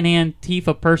being an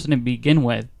Antifa person to begin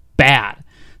with bad?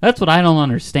 That's what I don't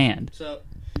understand. So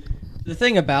the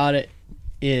thing about it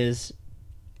is,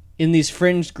 in these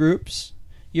fringe groups,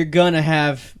 you're gonna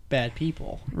have bad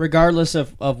people, regardless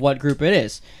of what group it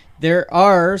is. There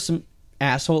are some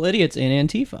asshole idiots in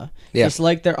Antifa. Yeah. Just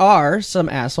like there are some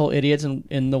asshole idiots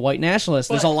in the white nationalists.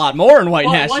 There's a lot more in white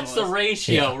nationalists. What's the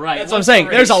ratio, right? That's what I'm saying.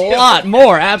 There's a lot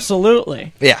more,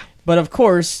 absolutely. Yeah. But of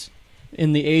course,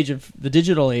 in the age of the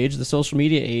digital age, the social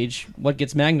media age, what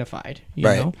gets magnified? You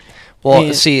Right. know? Well,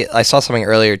 And- see, I saw something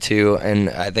earlier too, and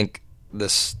I think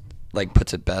this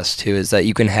puts it best too, is that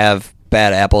you can have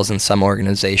bad apples in some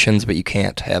organizations, but you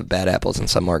can't have bad apples in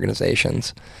some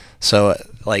organizations. So,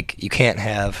 you can't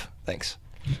have. Thanks.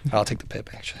 I'll take the pip,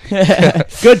 actually.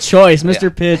 Good choice.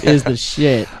 Mr. Pitt is the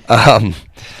shit.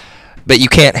 But you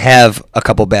can't have a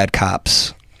couple bad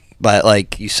cops. But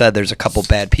like you said, there's a couple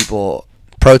bad people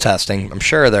protesting. I'm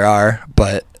sure there are,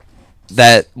 but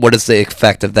what is the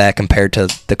effect of that compared to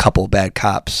the couple bad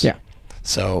cops? Yeah.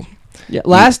 So. Yeah.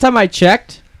 Last time I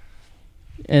checked,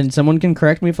 and someone can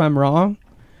correct me if I'm wrong,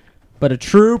 but a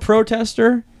true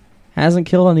protester hasn't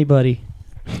killed anybody.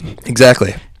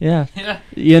 Exactly. Yeah.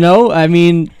 You know, I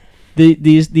mean,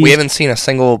 these We haven't seen a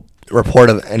single report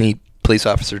of any police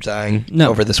officers dying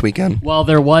over this weekend. Well,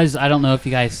 there was. I don't know if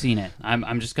you guys seen it.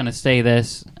 I'm just going to say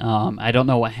this. I don't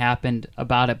know what happened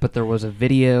about it, but there was a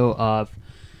video of,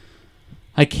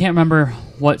 I can't remember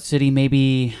what city,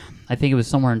 maybe, I think it was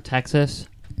somewhere in Texas,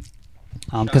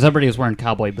 because everybody was wearing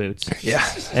cowboy boots Yeah.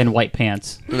 and white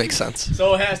pants. That makes sense.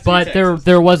 So it has to But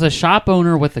there was a shop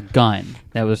owner with a gun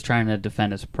that was trying to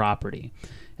defend his property.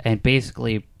 And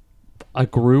basically, a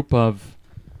group of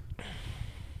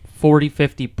 40,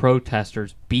 50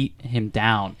 protesters beat him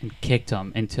down and kicked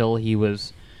him until he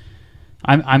was...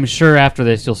 I'm sure after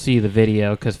this you'll see the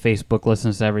video because Facebook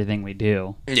listens to everything we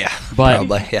do. Yeah. But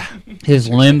probably. Yeah. his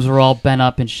limbs were all bent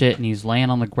up and shit, and he's laying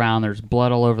on the ground. There's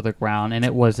blood all over the ground, and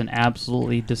it was an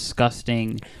absolutely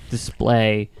disgusting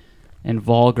display and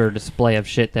vulgar display of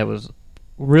shit that was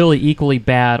really equally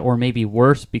bad or maybe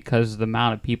worse because of the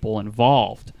amount of people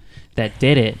involved that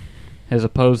did it as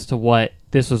opposed to what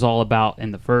this was all about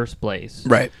in the first place.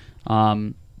 Right.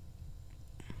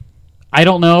 I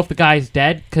don't know if the guy's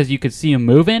dead because you could see him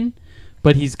moving,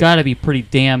 but he's got to be pretty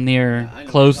damn near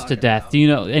close to death. Do you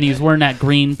know? And he's wearing that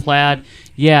green plaid.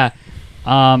 Yeah.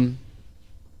 I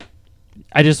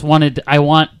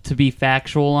want to be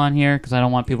factual on here because I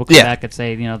don't want people to come back and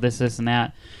say, this, and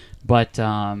that. But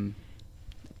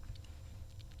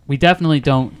we definitely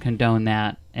don't condone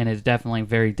that, and it's definitely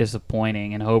very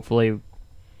disappointing. And hopefully,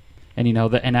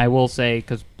 and I will say,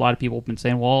 because a lot of people have been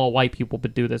saying, well, white people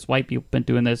been do this, white people been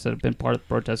doing this, that have been part of the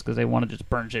protest because they want to just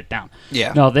burn shit down.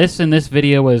 Yeah. No, this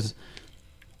video was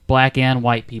black and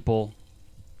white people,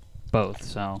 both.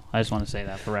 So I just want to say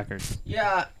that for record.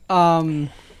 Yeah.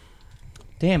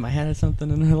 Damn, I had something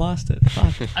and I lost it.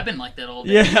 Fuck. I've been like that all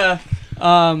day. Yeah.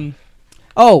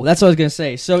 Oh, that's what I was gonna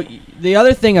say. So the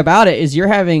other thing about it is you're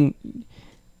having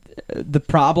the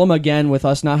problem again with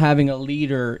us not having a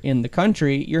leader in the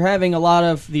country. You're having a lot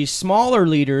of these smaller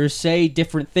leaders say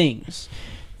different things.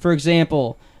 For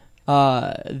example,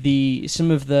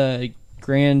 some of the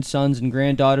grandsons and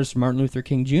granddaughters of Martin Luther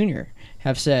King Jr.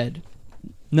 have said,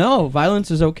 "No, violence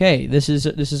is okay. This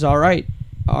is all right."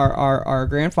 Our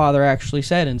grandfather actually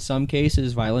said in some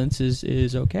cases violence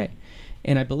is okay.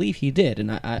 And I believe he did,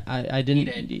 and I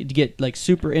didn't get like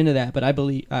super into that, but I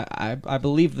believe I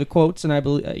believe the quotes, and I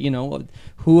believe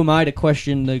who am I to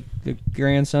question the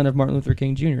grandson of Martin Luther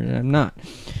King Jr. And I'm not.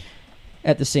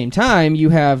 At the same time, you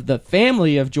have the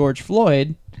family of George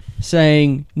Floyd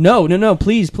saying no,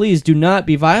 please do not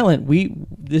be violent.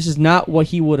 This is not what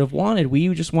he would have wanted. We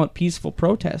just want peaceful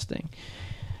protesting.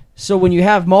 So when you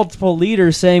have multiple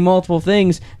leaders saying multiple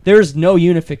things, there's no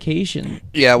unification.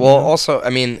 Yeah, well, also,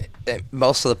 I mean,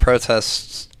 most of the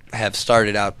protests have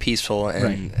started out peaceful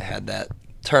and had that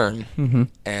turn. Mm-hmm.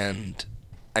 And,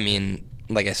 I mean,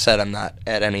 like I said, I'm not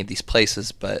at any of these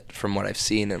places, but from what I've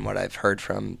seen and what I've heard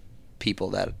from people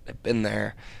that have been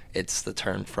there, it's the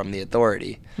turn from the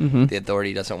authority. Mm-hmm. The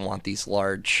authority doesn't want these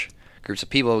large groups of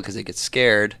people because they get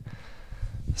scared.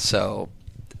 So,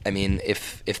 I mean,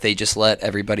 if they just let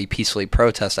everybody peacefully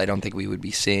protest, I don't think we would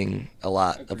be seeing a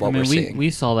lot of what we're seeing. We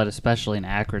saw that especially in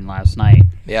Akron last night.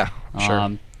 Yeah,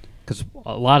 sure. Because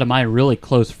a lot of my really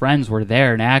close friends were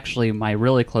there, and actually my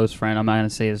really close friend, I'm not going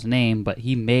to say his name, but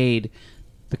he made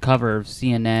the cover of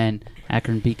CNN,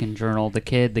 Akron Beacon Journal. The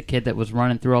kid that was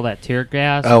running through all that tear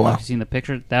gas. Oh, wow. Have you seen the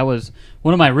picture? That was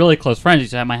one of my really close friends.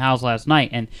 He's at my house last night,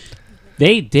 and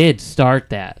they did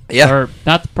start that. Yeah. Or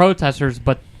not the protesters,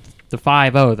 but the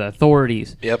 5-0, the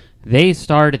authorities. Yep. They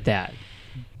started that.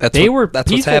 That's They were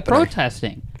what's peaceful happening.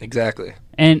 protesting. Exactly.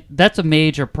 And that's a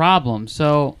major problem.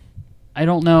 So I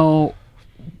don't know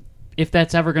if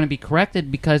that's ever going to be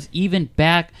corrected, because even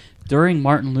back during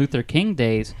Martin Luther King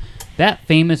days, that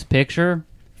famous picture,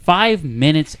 5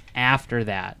 minutes after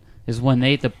that is when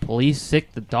the police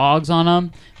sicked the dogs on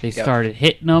them. They Yep. started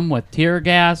hitting them with tear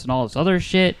gas and all this other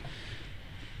shit.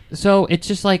 So it's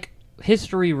just like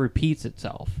history repeats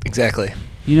itself. Exactly.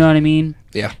 You know what I mean?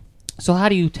 Yeah. So how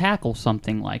do you tackle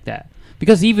something like that?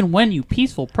 Because even when you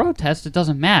peaceful protest, it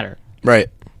doesn't matter. Right.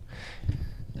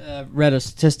 Read a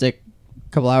statistic a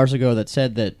couple hours ago that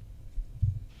said that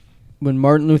when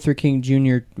Martin Luther King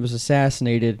Jr. was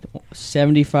assassinated,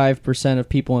 75% of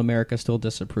people in America still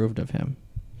disapproved of him.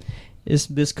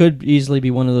 This could easily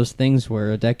be one of those things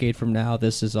where a decade from now,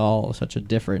 this is all such a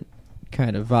different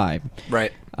kind of vibe.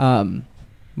 Right.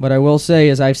 What I will say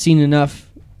is I've seen enough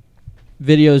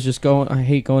videos just going. I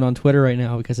hate going on Twitter right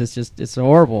now because it's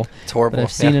horrible. It's horrible. But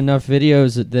I've seen enough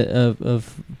videos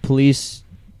of police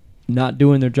not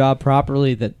doing their job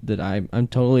properly that I'm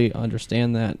totally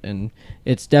understand that, and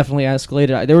it's definitely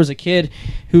escalated. There was a kid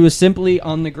who was simply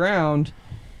on the ground,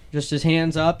 just his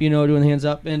hands up, doing hands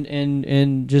up,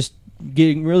 and just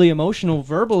getting really emotional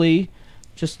verbally,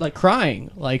 just like crying,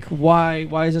 like why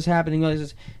is this happening? Why is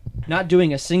this? Not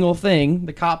doing a single thing.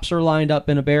 The cops are lined up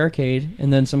in a barricade,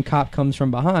 and then some cop comes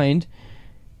from behind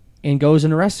and goes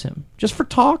and arrests him just for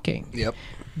talking. Yep.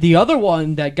 The other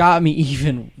one that got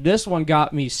me this one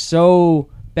got me so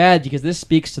bad because this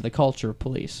speaks to the culture of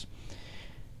police.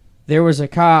 There was a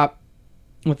cop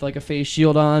with like a face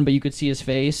shield on, but you could see his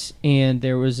face, and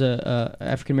there was a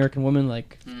African American woman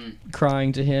like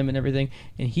crying to him and everything,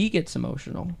 and he gets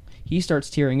emotional. He starts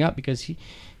tearing up because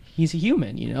he's a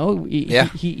human,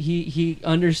 He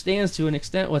understands to an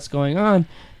extent what's going on.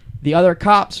 The other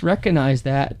cops recognize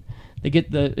that. They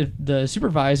get the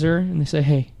supervisor and they say,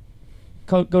 "Hey,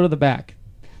 go to the back."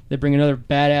 They bring another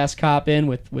badass cop in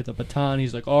with a baton.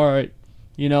 He's like, "All right,"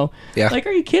 Yeah. Like,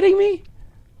 are you kidding me?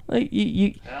 Like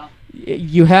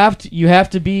you have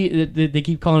to be. They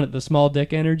keep calling it the small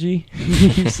dick energy. You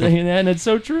keep saying that, and it's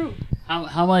so true.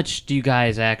 How much do you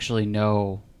guys actually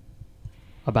know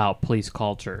about police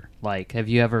culture? Like, have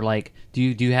you ever do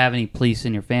you have any police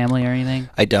in your family or anything?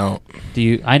 I don't. Do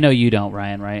you? I know you don't,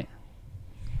 Ryan, right?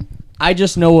 I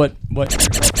just know what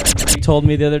he told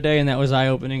me the other day, and that was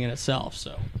eye-opening in itself.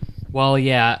 So, well,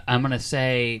 yeah, I'm gonna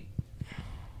say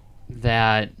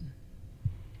that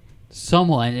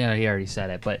someone. He already said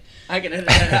it, but I can edit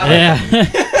that out.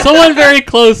 yeah, someone very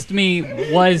close to me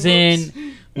was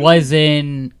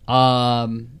in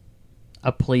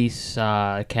a police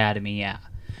academy, yeah,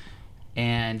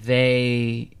 and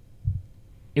it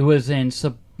was in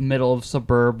middle of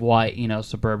suburban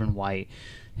white,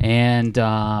 and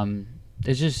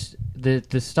it's just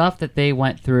the stuff that they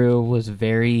went through was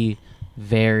very,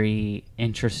 very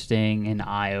interesting and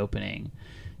eye-opening,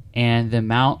 and the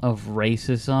amount of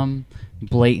racism,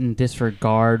 blatant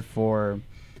disregard for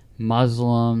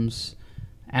Muslims,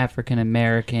 African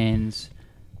Americans,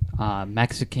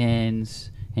 Mexicans,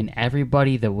 and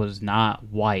everybody that was not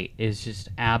white is just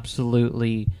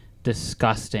absolutely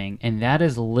disgusting. And that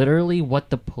is literally what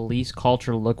the police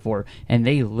culture look for. And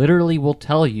they literally will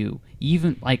tell you,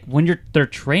 even like when they're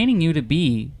training you to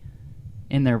be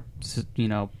in their,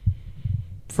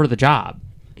 for the job.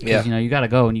 Because, Yeah. you got to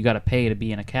go and you got to pay to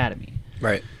be in academy.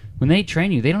 Right. When they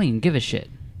train you, they don't even give a shit.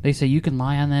 They say, you can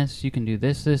lie on this, you can do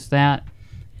this, that,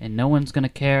 and no one's going to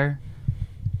care.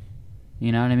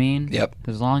 You know what I mean? Yep.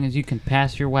 As long as you can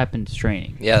pass your weapons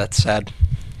training. Yeah, that's sad.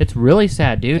 It's really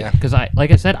sad, dude. Yeah. Because like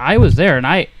I said, I was there,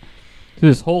 and through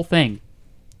this whole thing,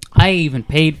 I even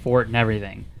paid for it and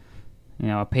everything.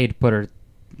 I paid to put her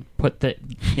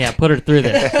through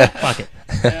this. Fuck it.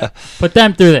 Yeah. Put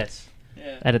them through this.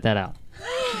 Yeah. Edit that out.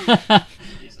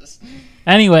 Jesus.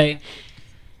 Anyway,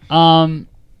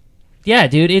 yeah,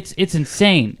 dude, it's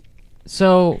insane.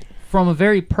 So, from a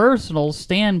very personal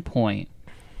standpoint,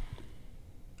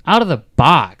 out of the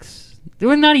box,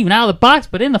 they're not even out of the box,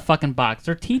 but in the fucking box,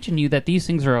 they're teaching you that these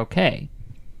things are okay.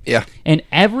 Yeah. And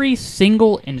every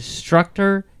single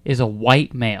instructor is a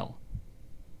white male.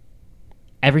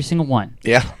 Every single one.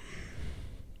 Yeah.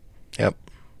 Yep.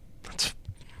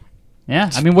 Yeah,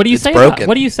 I mean, what do you It's say? broken.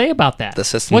 What do you say about that? The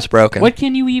system's broken. What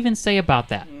can you even say about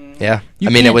that? Yeah. You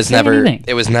I mean, can't say anything.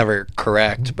 it was never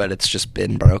correct, but it's just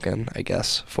been broken, I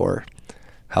guess, for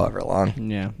however long.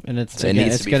 Yeah, and it's So it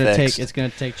needs to be fixed. It's gonna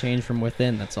take change from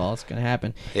within. That's all. It's gonna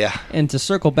happen. Yeah. And to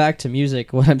circle back to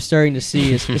music, what I'm starting to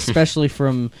see is, especially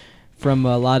from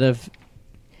a lot of,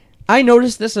 I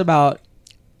noticed this about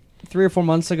 3 or 4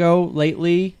 months ago.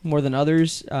 Lately, more than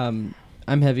others, I'm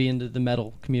heavy into the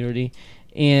metal community,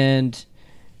 and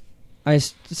I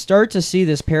start to see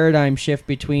this paradigm shift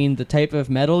between the type of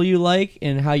metal you like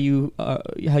and how you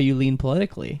lean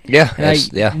politically. Yeah.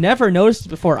 And Yeah. never noticed it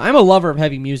before. I'm a lover of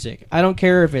heavy music. I don't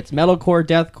care if it's metalcore,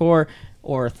 deathcore,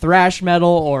 or thrash metal,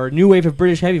 or new wave of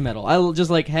British heavy metal. I just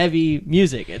like heavy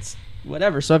music. It's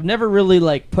whatever. So I've never really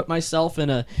like put myself in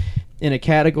a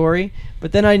category.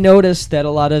 But then I noticed that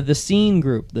a lot of the scene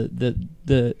group,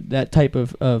 that type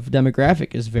of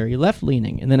demographic is very left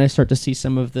leaning, and then I start to see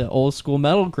some of the old school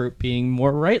metal group being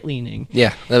more right leaning.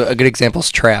 Yeah. A good example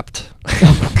is Trapped.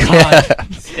 Oh God,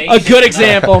 a good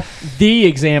example, the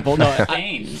example. No,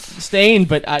 Stain,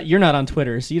 but you're not on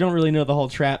Twitter, so you don't really know the whole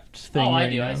Trapped thing. Oh, I right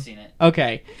do. now. I've seen it.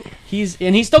 Okay, he's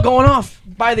still going off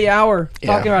by the hour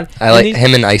talking about it. I like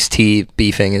him and Ice-T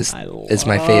beefing is my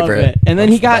Love favorite. it. And then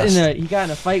he That's got the best.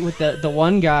 in a fight with the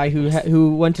one guy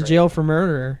who went to jail for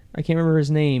murder. I can't remember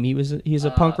his name. He's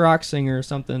a punk rock singer or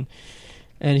something,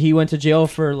 and he went to jail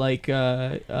for like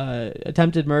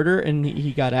attempted murder, and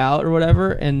he got out or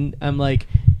whatever. And I'm like,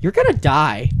 you're gonna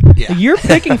die. Yeah. Like, you're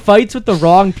picking fights with the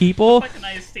wrong people. Fucking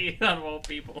Ice-T out of all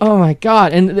people. Oh my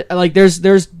God! And like, there's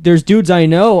dudes I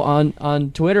know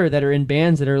on Twitter that are in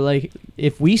bands that are like,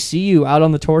 if we see you out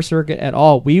on the tour circuit at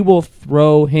all, we will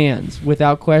throw hands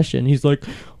without question. He's like,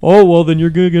 oh well, then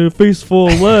you're gonna get a face full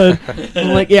of lead. I'm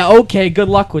like, yeah, okay, good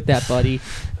luck with that, buddy.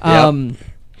 Yep.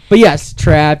 But yes,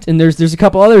 Trapped, and there's a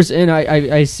couple others, and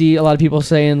I see a lot of people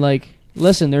saying like,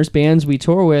 listen, there's bands we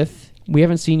tour with. We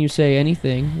haven't seen you say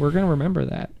anything. We're gonna remember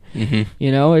that. Mhm.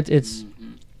 You know, it's.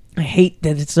 I hate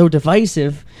that it's so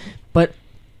divisive, but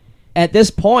at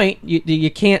this point, you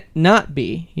can't not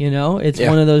be. You know, it's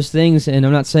one of those things. And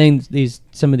I'm not saying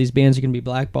some of these bands are going to be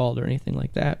blackballed or anything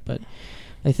like that, but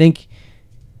I think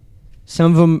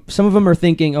some of them are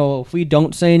thinking, oh, if we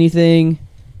don't say anything,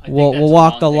 we'll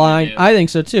walk the line. I think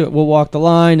so too. We'll walk the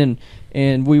line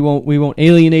and we won't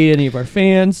alienate any of our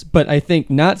fans. But I think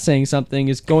not saying something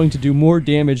is going to do more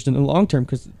damage in the long term,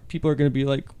 because people are going to be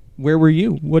like, where were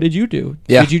you? What did you do?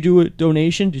 Yeah. Did you do a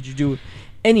donation? Did you do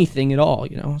anything at all?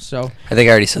 You know. So I think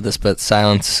I already said this, but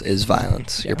silence is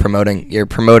violence. Yeah. You're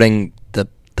promoting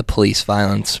the police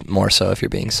violence more so if you're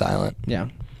being silent. yeah,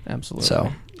 absolutely.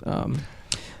 So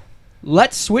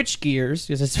let's switch gears,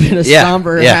 because it's been a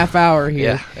somber half hour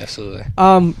here. Yeah, absolutely.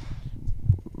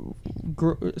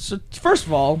 So first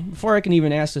of all, before I can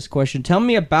even ask this question, tell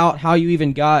me about how you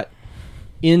even got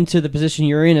into the position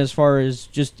you're in, as far as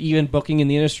just even booking in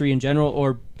the industry in general,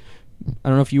 or I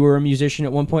don't know if you were a musician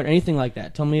at one point, or anything like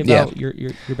that. Tell me about your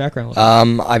background.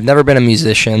 I've never been a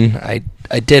musician. I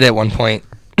did at one point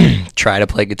try to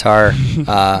play guitar.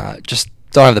 Just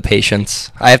don't have the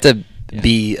patience. I have to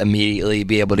immediately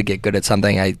be able to get good at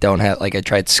something. I don't have, like, I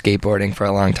tried skateboarding for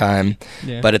a long time,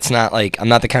 but it's not like, I'm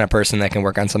not the kind of person that can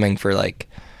work on something for like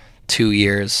 2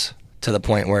 years to the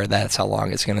point where that's how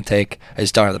long it's going to take. I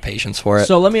just don't have the patience for it.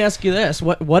 So let me ask you this: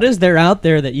 what is there out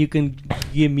there that you can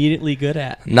be immediately good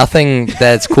at? Nothing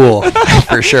that's cool,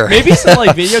 for sure. Maybe some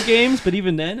like video games, but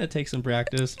even then, it takes some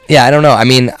practice. Yeah, I don't know. I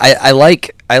mean, I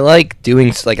like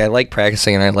doing, like, I like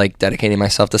practicing and I like dedicating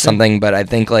myself to something, but I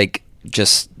think like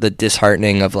just the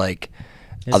disheartening of like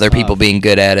It's other people tough. being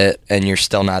good at it and you're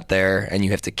still not there and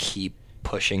you have to keep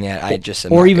pushing it. I just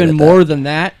am or not even good at more that. than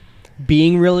that,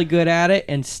 being really good at it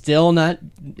and still not,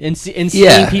 and seeing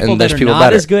Yeah, people and that there's are people not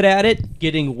better. as good at it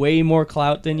getting way more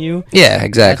clout than you. Yeah,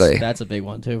 exactly. That's a big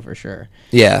one too, for sure.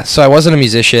 Yeah, so I wasn't a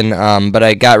musician, but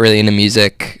I got really into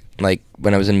music like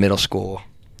when I was in middle school.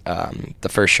 The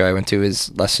first show I went to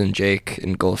was Less Than Jake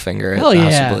in Goldfinger Hell at the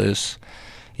House yeah. of Blues.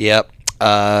 Yep.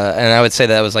 And I would say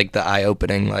that was like the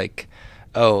eye-opening, like,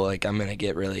 oh, like I'm gonna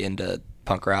get really into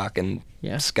punk rock and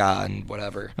Yeah. ska and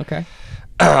whatever. Okay.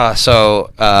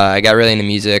 So I got really into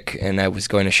music, and I was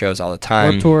going to shows all the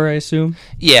time. Warped Tour, I assume.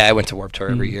 Yeah, I went to Warped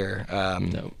Tour every year.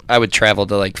 I would travel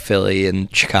to like Philly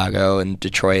and Chicago and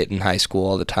Detroit in high school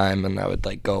all the time, and I would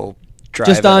like go drive.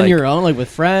 Just at, on like, your own, like with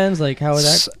friends? Like, how would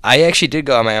that... I actually did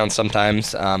go on my own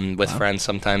sometimes, with friends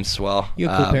sometimes as well. You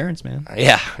have cool parents, man.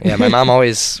 Yeah. My mom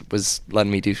always was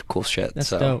letting me do cool shit. That's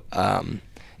so, dope.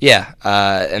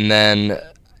 And then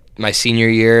my senior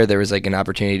year, there was like an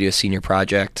opportunity to do a senior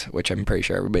project, which I'm pretty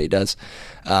sure everybody does.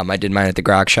 I did mine at the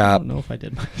Grog I Shop. don't know if I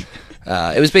did.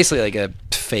 It was basically like a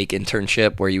fake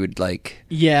internship where you would like...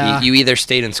 Yeah. You either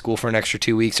stayed in school for an extra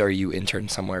 2 weeks or you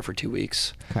interned somewhere for 2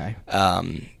 weeks. Okay.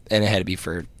 And it had to be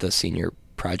for the senior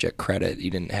project credit. You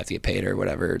didn't have to get paid or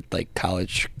whatever like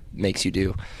college makes you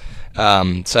do.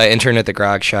 So I interned at the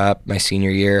Grog Shop my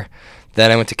senior year.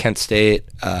 Then I went to Kent State.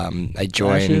 I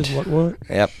joined... Flashes, what?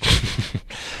 Yep.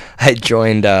 I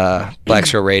joined Black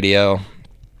Squirrel Radio.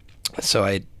 So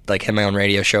I like had my own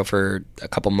radio show for a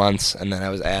couple months, and then I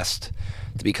was asked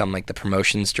to become like the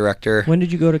promotions director. When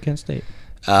did you go to Kent State?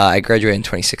 I graduated in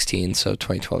 2016, so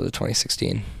 2012 to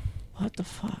 2016. What the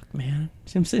fuck, man?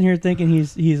 See, I'm sitting here thinking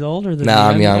he's older than No, me.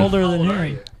 I'm young. Older than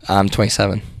Harry. I'm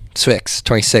 27.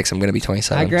 26. I'm going to be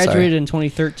 27. I graduated Sorry. in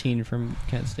 2013 from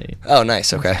Kent State. Oh,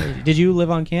 nice. Okay. That's crazy. Did you live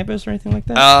on campus or anything like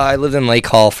that? I lived in Lake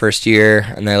Hall first year,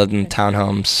 and then I lived in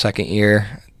townhomes second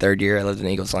year. Third year, I lived in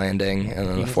Eagles Landing, and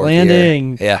then the fourth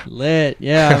Landing. year. Yeah. Lit.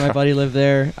 Yeah, my buddy lived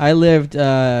there. I lived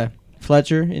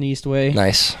Fletcher in Eastway.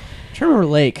 Nice. I'm trying to remember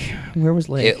Lake. Where was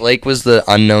Lake? Lake was the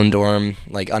unknown dorm,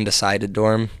 like undecided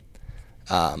dorm.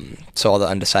 So all the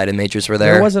undecided majors were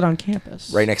there. Where was it on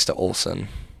campus? Right next to Olson.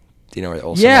 Do you know where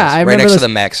Olson Yeah, is? I right remember next this- to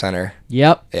the Mac Center.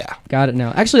 Yep. Yeah. Got it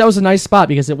now. Actually, that was a nice spot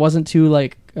because it wasn't too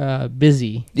like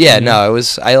busy. Yeah, you know? no, it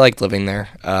was. I liked living there.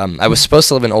 I was supposed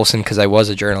to live in Olson because I was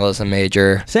a journalism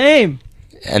major, Same.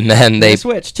 and then They they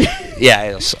switched.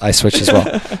 yeah, I switched as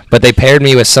well. But they paired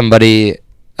me with somebody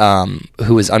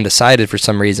who was undecided for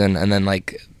some reason, and then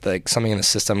like something in the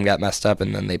system got messed up,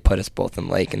 and then they put us both in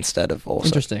Lake instead of Olson.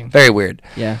 Interesting. Very weird.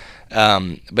 Yeah.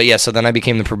 But yeah, so then I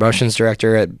became the promotions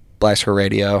director at Black Squirrel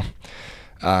Radio,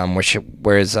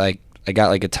 whereas I got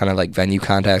like a ton of like venue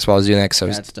contacts while I was doing that,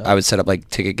 because I would set up like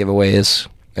ticket giveaways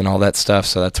and all that stuff.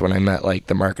 So that's when I met like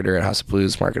the marketer at House of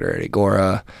Blues, marketer at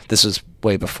Agora. This was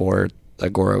way before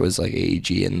Agora was like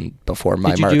AEG and before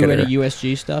my marketer. Did you do any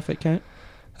USG stuff at Kent?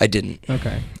 I didn't.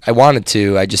 Okay. I wanted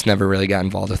to. I just never really got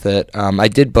involved with it. I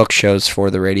did book shows for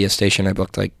the radio station. I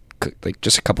booked like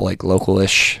just a couple like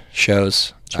local-ish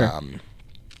shows. Sure.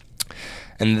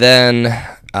 And then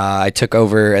I took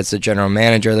over as the general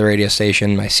manager of the radio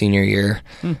station my senior year,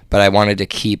 but I wanted to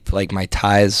keep like my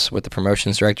ties with the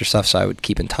promotions director stuff, so I would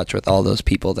keep in touch with all those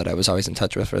people that I was always in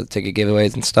touch with for the ticket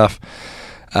giveaways and stuff.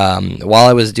 While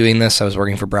I was doing this, I was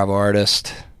working for Bravo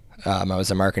Artist. I was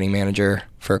a marketing manager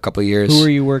for a couple years. Who were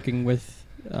you working with?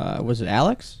 Was it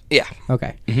Alex? Yeah.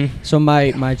 Okay. Mm-hmm. So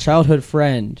my childhood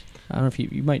friend, I don't know if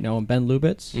you might know him, Ben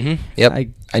Lubitz. Mm-hmm. Yep.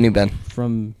 I knew Ben.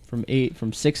 From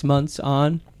 6 months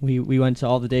on, we went to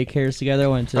all the daycares together,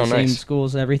 went to the same nice.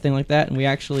 schools, everything like that, and we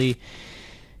actually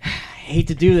I hate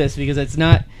to do this because it's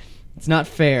not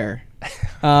fair.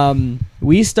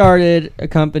 We started a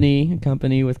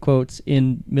company with quotes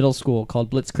in middle school called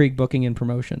Blitzkrieg Booking and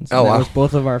Promotions. And Oh, that wow. was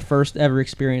both of our first ever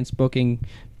experience booking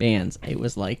bands. It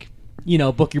was like,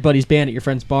 book your buddy's band at your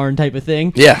friend's barn type of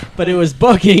thing. Yeah. But it was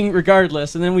booking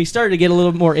regardless. And then we started to get a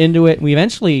little more into it. We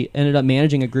eventually ended up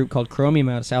managing a group called Chromium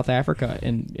out of South Africa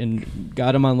and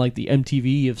got them on like the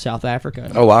MTV of South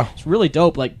Africa. Oh, wow. It's really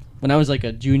dope. Like when I was like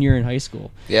a junior in high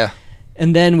school. Yeah.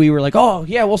 And then we were like, oh,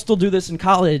 yeah, we'll still do this in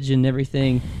college and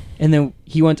everything. And then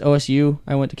he went to OSU.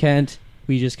 I went to Kent.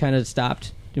 We just kind of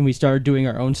stopped, and we started doing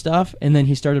our own stuff. And then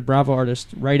he started Bravo Artist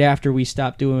right after we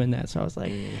stopped doing that. So I was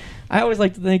like, I always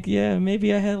like to think, yeah,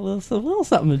 maybe I had a little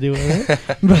something to do with it.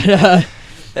 But Yeah,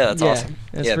 that's awesome.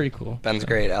 That's Yeah, pretty cool. Ben's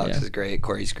great. Alex Yeah. is great.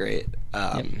 Corey's great.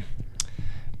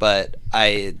 But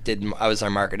I was our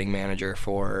marketing manager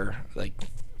for like,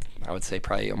 I would say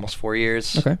probably almost 4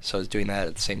 years. Okay. So I was doing that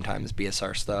at the same time as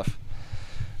BSR stuff.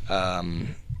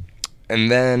 And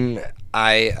then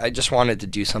I just wanted to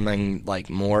do something like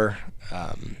more.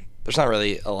 There's not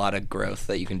really a lot of growth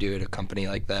that you can do at a company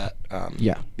like that.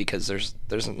 Because there's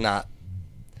not,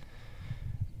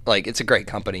 like, it's a great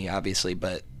company obviously,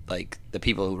 but like the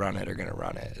people who run it are going to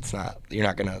run it. You're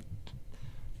not going to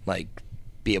like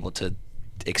be able to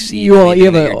exceed. You have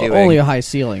anything that you're doing. only a high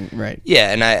ceiling, right?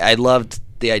 Yeah, and I loved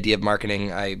the idea of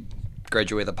marketing. I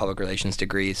graduated with a public relations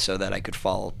degree so that I could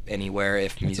fall anywhere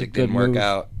if music good didn't work move.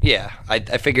 out. Yeah, I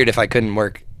figured if I couldn't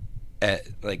work at,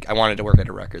 like, I wanted to work at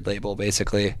a record label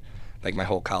basically, like my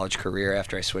whole college career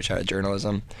after I switched out of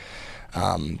journalism.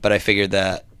 But I figured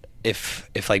that if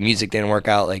like music didn't work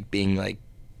out, like being like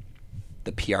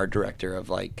the PR director of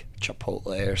like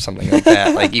Chipotle or something like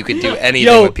that, like you could do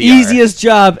anything with PR. Easiest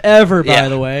job ever, by Yeah.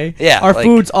 the way. Yeah, Our like-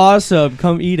 food's awesome.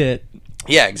 Come eat it.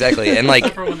 Yeah, exactly. And like,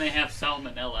 Except for when they have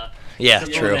salmonella. yeah,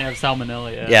 Except for true. When they have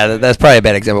salmonella. Yeah. Yeah, that's probably a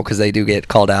bad example because they do get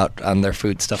called out on their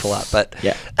food stuff a lot. But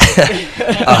Yeah.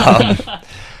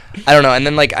 I don't know. And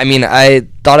then like, I mean, I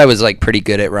thought I was like pretty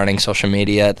good at running social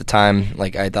media at the time.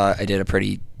 Like, I thought I did a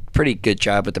pretty good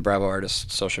job with the Bravo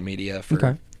Artists social media for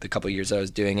Okay. the couple years that I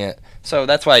was doing it. So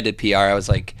that's why I did PR. I was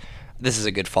like, this is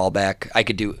a good fallback. I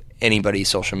could do anybody's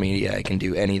social media. I can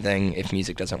do anything if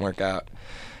music doesn't work out.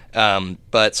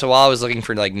 But so while I was looking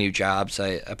for like new jobs,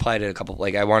 I applied at a couple.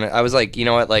 Like I was like, you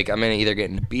know what? Like I'm gonna either get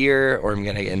into beer or I'm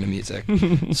gonna get into music.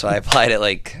 So I applied at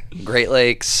like Great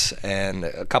Lakes and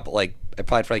a couple. Like I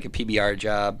applied for like a PBR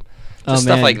job, just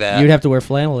stuff like that. You'd have to wear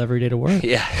flannel every day to work.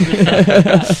 Yeah.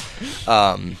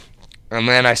 And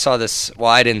then I saw this. Well,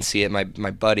 I didn't see it. My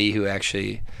buddy, who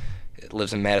actually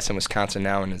lives in Madison, Wisconsin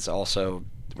now, and is also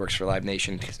works for Live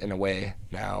Nation in a way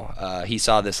now. He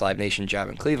saw this Live Nation job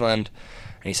in Cleveland,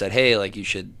 and he said, "Hey, like you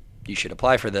should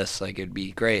apply for this. Like it'd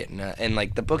be great." And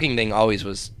like the booking thing always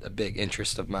was a big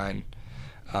interest of mine.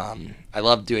 I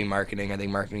love doing marketing. I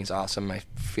think marketing is awesome. I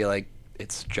feel like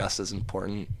it's just as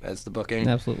important as the booking.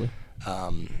 Absolutely.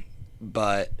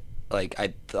 But like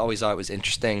I always thought it was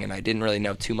interesting, and I didn't really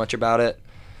know too much about it.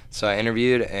 So I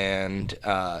interviewed, and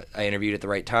I interviewed at the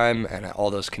right time, and all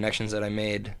those connections that I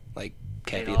made, like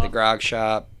Kathy at the Grog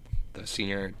Shop, the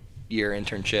senior year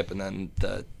internship, and then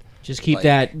the Just keep like-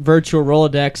 that virtual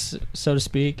Rolodex, so to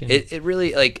speak. And it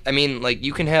really, like, I mean, like,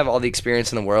 you can have all the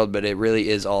experience in the world, but it really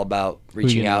is all about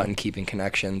reaching you out know. and keeping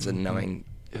connections and knowing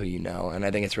who you know. And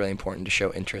I think it's really important to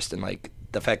show interest in, like,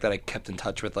 the fact that I kept in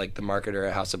touch with, like, the marketer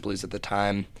at House of Blues at the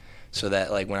time, so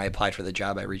that, like, when I applied for the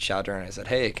job, I reached out to her and I said,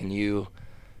 hey, can you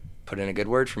put in a good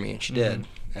word for me? And she did.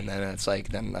 And then it's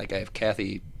like, I have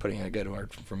Kathy putting in a good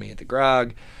word for me at the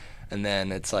Grog. And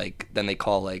then it's like, then they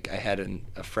call, like, I had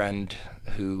a friend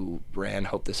who ran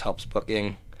Hope This Helps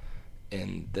booking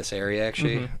in this area,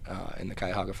 actually, in the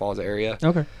Cuyahoga Falls area.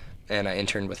 okay. And I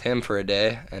interned with him for a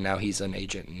day, and now he's an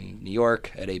agent in New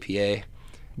York at APA.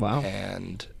 Wow.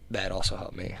 And that also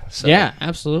helped me. So, Yeah,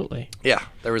 absolutely. yeah,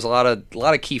 there was a lot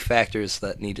of key factors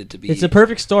that needed to be. It's a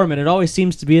perfect storm, and it always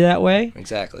seems to be that way.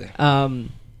 Exactly.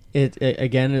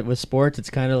 Again, with sports, it's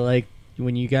kind of like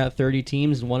when you got 30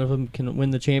 teams and one of them can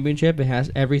win the championship.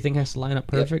 Everything has to line up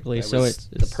perfectly. Yep, that So was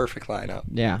it's the perfect lineup.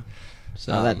 yeah.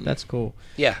 So that's cool.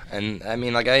 Yeah, and I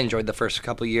mean, like, I enjoyed the first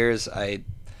couple years. I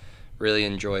really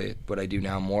enjoy what I do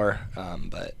now more,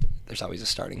 but there's always a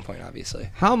starting point, obviously.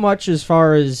 How much, as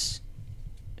far as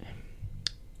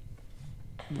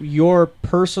your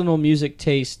personal music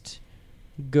taste,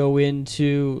 go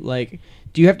into, like,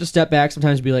 do you have to step back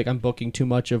sometimes and be like, I'm booking too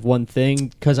much of one thing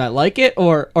because I like it,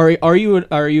 or are you?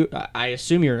 I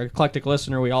assume you're an eclectic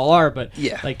listener. We all are, but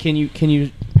Yeah. like, can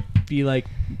you be like,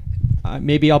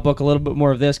 maybe I'll book a little bit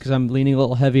more of this because I'm leaning a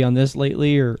little heavy on this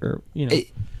lately, or you know?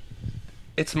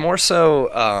 It's more so,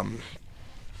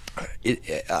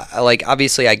 like,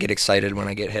 obviously I get excited when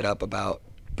I get hit up about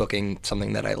booking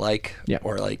something that I like, Yeah.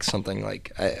 or like something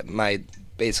like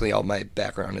basically all my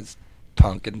background is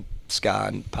punk and ska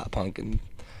and pop punk and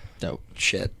Dope.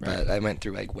 shit. Right. But I went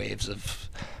through like waves of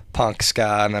punk,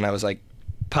 ska, and then I was like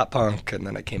pop punk, and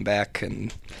then I came back and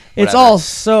It's whatever. all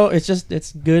so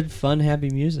it's good, fun, happy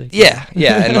music. Yeah,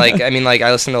 and like, I mean, like,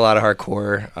 I listen to a lot of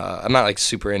hardcore. I'm not like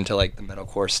super into like the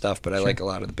metalcore stuff, but I like a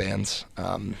lot of the bands.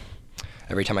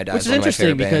 Every Time I Die Which is is one of my interesting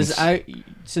favorite because bands.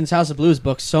 since House of Blues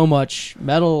books so much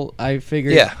metal, I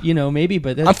figured, Yeah. maybe,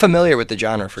 but I'm familiar with the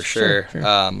genre for sure. Sure.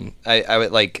 I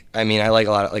would like. I mean, I like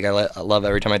a lot of, like, I love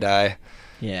Every Time I Die.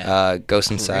 yeah, Ghost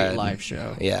great Inside. live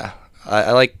show. Yeah,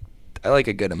 I like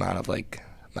a good amount of like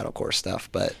metalcore stuff,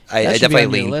 but I That should definitely be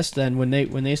on your lean. list then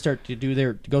when they start to do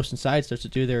their Ghost Inside starts to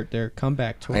do their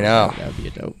comeback tour. I know. That would be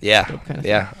a dope. Yeah, dope kind of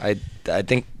yeah. I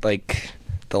think like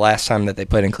the last time that they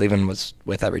played in Cleveland was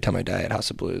with Every Time I Die at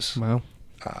House of Blues. thing. Wow,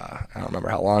 I don't remember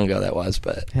how long ago that was,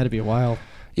 but had to be a while.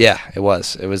 yeah, it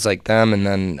was. It was like them, and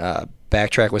then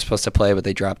Backtrack was supposed to play, but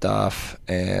they dropped off,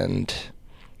 and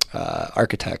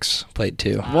Architects played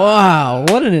too. Wow,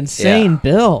 what an insane Yeah.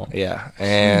 bill. Yeah,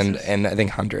 and I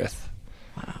think 100th.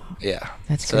 Wow. Yeah.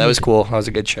 That's so that was crazy. cool. That was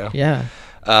a good show. Yeah,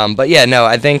 But yeah, no,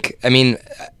 I think, I mean,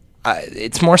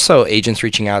 it's more so agents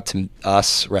reaching out to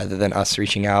us rather than us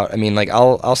reaching out. I mean, like,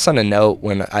 I'll send a note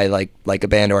when I like a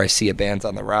band, or I see a band's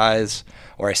on the rise,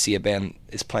 or I see a band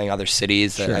is playing other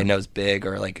cities that Sure. I know is big,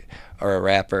 or a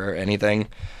rapper or anything,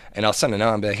 and I'll send a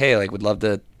note and be like, hey, like, would love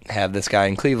to have this guy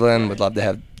in Cleveland. Would love to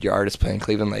have your artist play in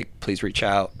Cleveland. Like, please reach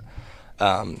out.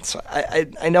 So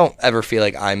I don't ever feel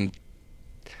like I'm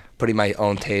putting my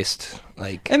own taste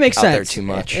like It makes out sense. there too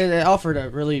much. It offered a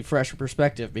really fresh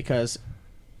perspective because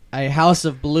a House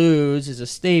of Blues is a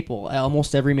staple.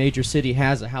 Almost every major city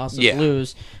has a House of Yeah.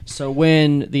 Blues. So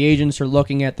when the agents are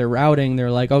looking at their routing,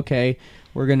 they're like, okay,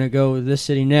 we're going to go to this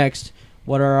city next.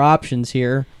 What are our options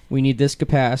here? We need this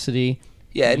capacity.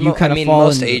 Yeah, and You kinda fall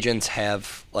most into- agents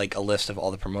have like a list of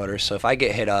all the promoters. So if I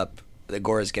get hit up, the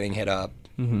Agora's getting hit up,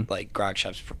 like Grog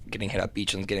Shop's getting hit up,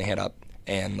 Beachland's getting hit up,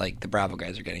 and like the Bravo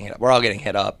guys are getting hit up. We're all getting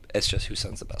hit up. It's just who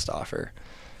sends the best offer.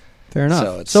 Fair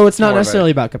enough. So it's not more of a-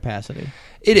 necessarily about capacity.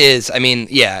 It is. I mean,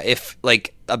 yeah. If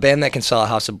like a band that can sell a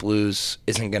House of Blues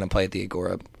isn't going to play at the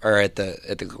Agora or at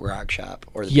the Grog Shop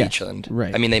or the Yes, Beachland,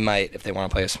 right. I mean, they might if they want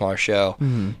to play a smaller show.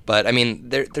 But I mean,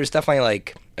 there's definitely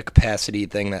like a capacity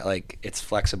thing that like it's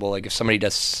flexible. Like if somebody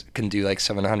can do like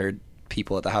 700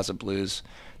 people at the House of Blues,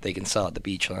 they can sell at the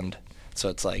Beachland. So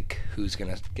it's like who's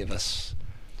going to give us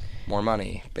more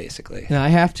money, basically. Now, I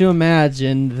have to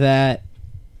imagine that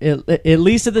at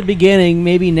least at the beginning,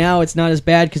 maybe now it's not as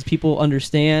bad because people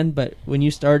understand, but when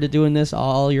you started doing this,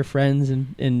 all your friends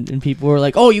and people were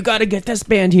like, oh, you got to get this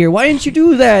band here. Why didn't you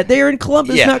do that? They're in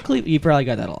Columbus, Yeah. not Cleveland. You probably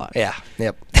got that a lot. Yeah.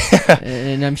 Yep.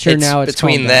 And I'm sure now it's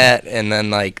between calmed that and then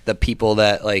like the people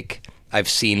that like I've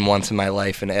seen once in my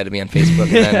life and added me on Facebook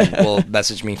and then will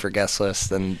message me for guest lists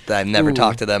and I've never Ooh.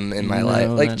 talked to them in my No, life.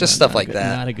 Like just stuff not like good-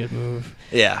 that. Not a good move.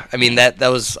 Yeah. I mean that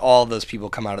was all those people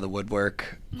come out of the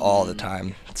woodwork all the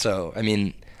time. So I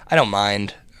mean I don't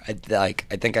mind. I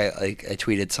think I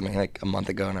tweeted something like a month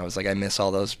ago and I was like I miss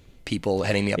all those people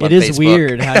hitting me up on It Facebook. is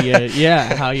weird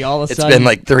how you all of a It's sudden. been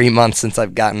like 3 months since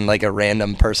I've gotten like a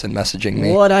random person messaging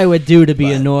me. what I would do to be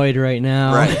But- annoyed right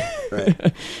now.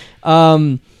 Right.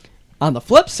 On the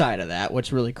flip side of that,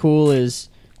 what's really cool is,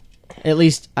 at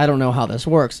least I don't know how this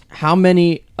works. How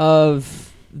many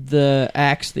of the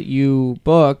acts that you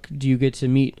book do you get to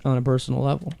meet on a personal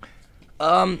level?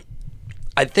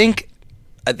 I think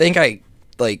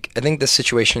this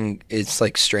situation is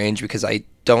like strange because I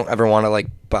don't ever want to like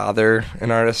bother an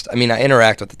artist. I mean, I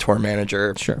interact with the tour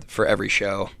manager Sure. for every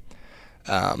show.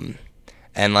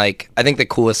 And like I think the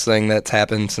coolest thing that's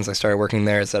happened since I started working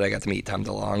there is that I got to meet Tom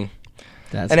DeLonge.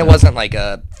 That's And it dope. wasn't like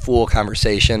a full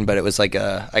conversation, but it was like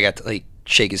I got to like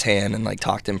shake his hand and like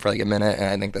talk to him for like a minute, and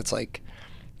I think that's like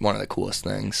one of the coolest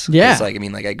things. Yeah. 'Cause, like I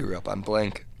mean, like I grew up on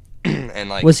Blink, and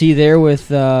like Was he there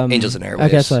with Angels and Airwaves. I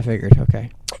guess what I figured. Okay.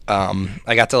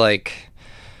 I got to like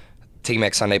Take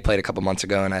Back Sunday played a couple months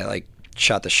ago, and I like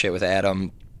shot the shit with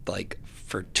Adam like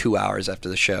for 2 hours after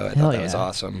the show. I Hell thought that was yeah.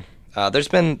 awesome. There's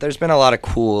been a lot of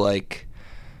cool like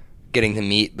getting to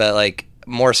meet, but like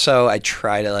more so I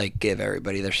try to like give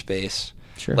everybody their space.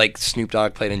 Sure. Like Snoop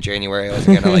Dogg played in January. I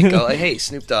wasn't gonna like go like, hey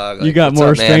Snoop Dogg. Like, you got what's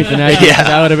more up, man? strength than I did. 'Cause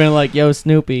Yeah. I would have been like, yo,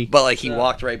 Snoopy. But like he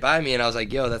walked right by me, and I was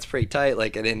like, "Yo, that's pretty tight."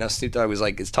 Like I didn't know Snoop Dogg was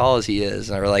like as tall as he is,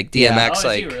 or like DMX. Oh,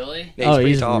 is he like, really? yeah,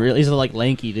 pretty tall. He's a like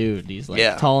lanky dude. He's like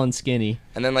Yeah. tall and skinny.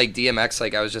 And then like DMX,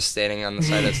 like I was just standing on the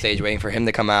side of the stage waiting for him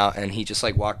to come out, and he just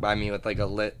like walked by me with like a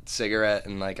lit cigarette,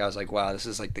 and like I was like, "Wow, this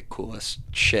is like the coolest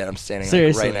shit." I'm standing like,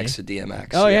 Seriously. right next to DMX.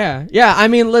 Oh yeah. I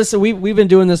mean, listen, we've been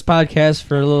doing this podcast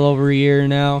for a little over a year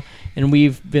now, and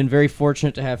we've been very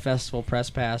fortunate to have festival press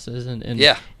passes and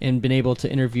Yeah. and been able to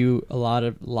interview a lot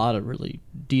of really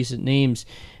decent names.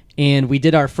 And we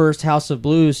did our first House of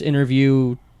Blues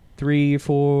interview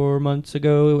 3-4 months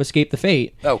ago. Escape the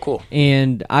Fate. Oh, cool.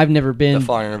 And I've never been The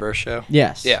Fallen Universe show.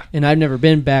 Yes. Yeah. And I've never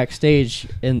been backstage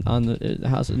on the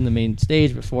house in the main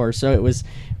stage before, so it was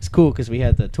cool because we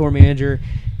had the tour manager.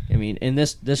 I mean, and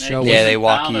this show Yeah, was they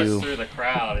walk found us you- through the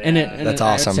crowd. and yeah. That's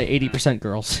I'd awesome. say 80%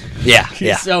 girls. Yeah,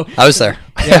 yeah. So- I was there.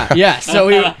 yeah. So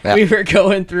we Yeah. we were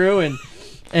going through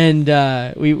and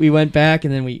we went back,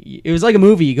 and then it was like a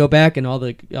movie. You go back and all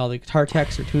the guitar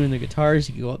techs are tuning the guitars.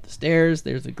 You go up the stairs.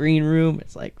 There's the green room.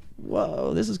 It's like,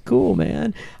 whoa, this is cool,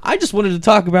 man. I just wanted to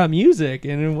talk about music,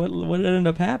 and what ended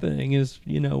up happening is,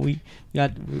 we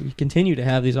continue to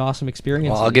have these awesome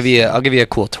experiences. Well, I'll give you a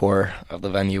cool tour of the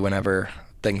venue whenever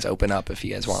things open up if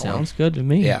you guys want Sounds good to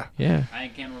me. Yeah. Yeah. I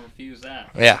can't refuse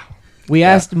that. one. Yeah. We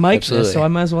Yeah, asked Mike absolutely. this, so I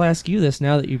might as well ask you this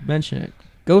now that you mention it.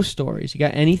 Ghost stories. You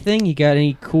got anything? You got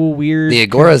any cool, weird? The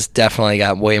Agora's definitely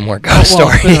got way more ghost well,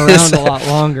 stories. it's been around a lot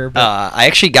longer. But I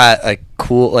actually got a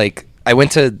cool, like, I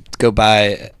went to go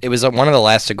buy, it was one of the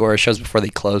last Agora shows before they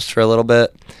closed for a little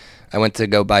bit. I went to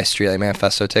go buy Streetlight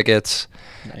Manifesto tickets,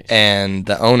 Nice. and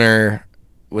the owner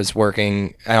was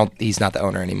working, he's not the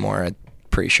owner anymore. I'm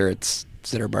pretty sure it's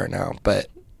Zitterbart now, but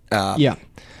yeah.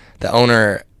 the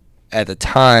owner at the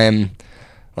time,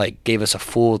 like gave us a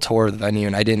full tour of the venue,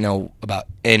 and I didn't know about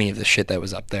any of the shit that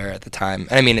was up there at the time.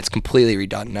 I mean, it's completely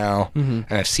redone now, and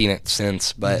I've seen it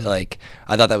since, but like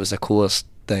I thought that was the coolest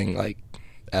thing like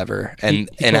ever. And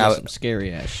He and told us I some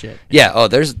scary ass shit. yeah, oh,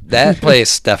 there's that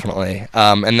place definitely.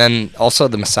 And then also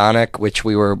the Masonic, which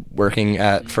we were working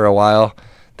at for a while.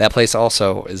 That place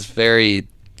also is very,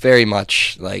 very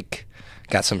much like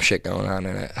got some shit going on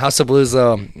in it. House of Blues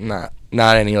though,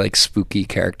 not any like spooky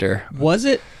character. Was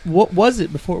it? What was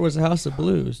it before it was the House of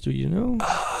Blues? Do you know?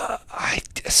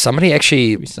 Somebody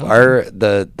actually, Maybe something.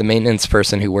 the maintenance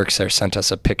person who works there sent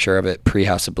us a picture of it pre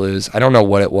House of Blues. I don't know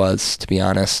what it was, to be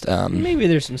honest. Maybe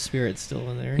there's some spirits still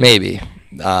in there. Maybe.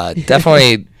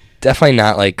 Definitely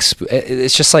not like.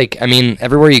 It's just like, I mean,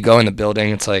 everywhere you go in the building,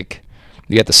 it's like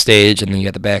you got the stage and then you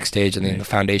got the backstage and then the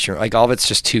foundation. Like all of it's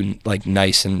just too like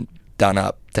nice and done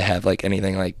up to have like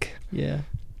anything like Yeah.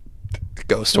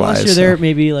 ghost Unless wise. you're there at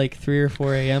maybe like 3 or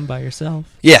 4 a.m. by yourself.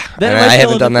 Yeah, Then and it might I feel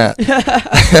haven't done a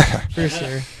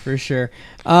that. For sure.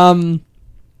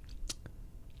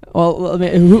 Well, I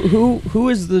mean, who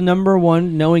is the number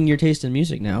one? Knowing your taste in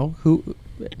music now, who?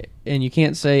 And you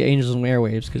can't say Angels and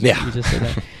Airwaves because Yeah. you just said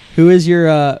that. Who is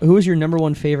your number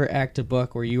one favorite act to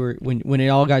book? Where you were when it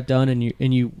all got done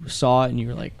and you saw it and you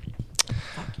were like,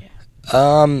 fuck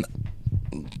yeah.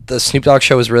 The Snoop Dogg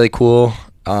show was really cool.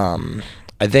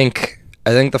 I think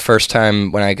the first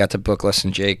time when I got to book Less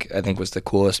Than Jake, I think was the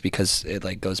coolest because it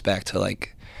like goes back to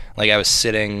like I was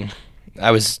sitting,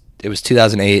 it was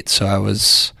 2008, so I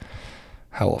was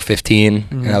how old, 15,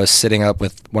 and I was sitting up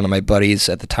with one of my buddies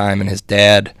at the time and his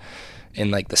dad in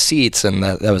like the seats, and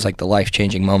that was like the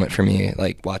life-changing moment for me,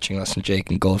 like watching Less Than Jake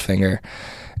and Goldfinger.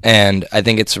 And I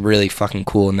think it's really fucking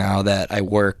cool now that I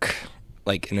work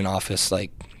like in an office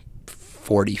like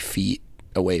 40 feet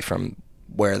away from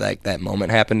where that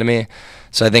moment happened to me.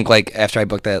 So I think like after I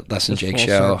booked that Less Than It's a Jake full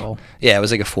show, circle. yeah, it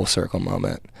was like a full circle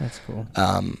moment. That's cool.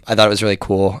 I thought it was really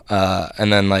cool.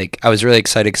 And then like I was really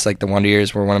excited because like the Wonder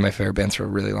Years were one of my favorite bands for a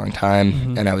really long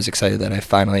time, and I was excited that I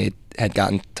finally had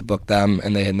gotten to book them,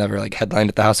 and they had never like headlined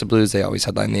at the House of Blues. They always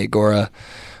headlined the Agora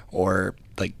or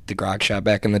like the Grog Shop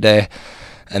back in the day.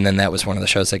 And then that was one of the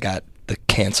shows that got the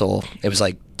cancel. It was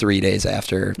like 3 days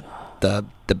after the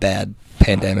bad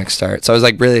pandemic start. So I was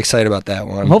like really excited about that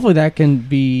one. Hopefully that can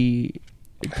be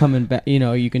coming back. You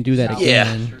know, you can do that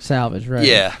again. Salvage, right?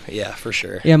 Yeah, for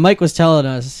sure. Yeah, Mike was telling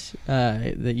us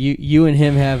that you and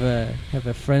him have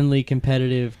a friendly,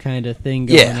 competitive kind of thing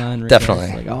going on.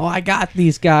 Definitely. Like, oh, I got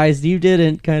these guys, you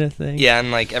didn't, kind of thing. Yeah,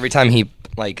 and like every time he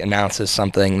like announces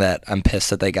something that I'm pissed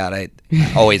that they got, I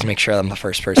always make sure I'm the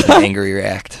first person to angry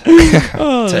react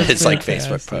to his like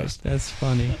Facebook post. That's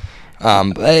funny.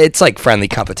 It's like friendly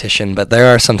competition, but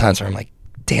there are some times where I'm like,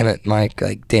 damn it, Mike,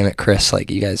 like damn it, Chris, like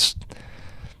you guys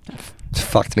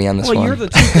fucked me on this one. Well, you're the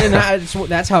two, and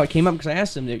that's how it came up because I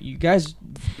asked him that you guys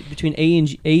between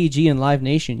AEG and Live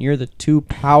Nation, you're the two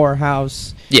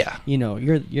powerhouse. Yeah. You know,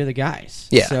 you're the guys.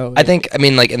 Yeah. So I think, I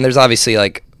mean, like, and there's obviously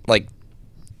like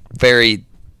very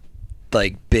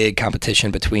like big competition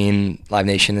between Live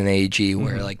Nation and AEG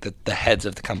where like the heads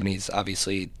of the companies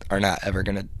obviously are not ever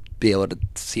going to be able to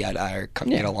see eye to eye or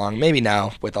get along. Maybe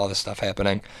now with all this stuff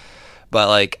happening. But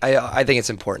like I think it's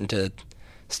important to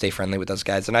stay friendly with those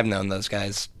guys, and I've known those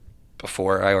guys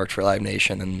before I worked for Live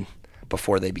Nation and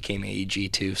before they became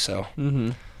AEG too, so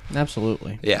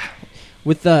absolutely. Yeah.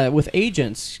 With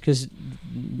agents, because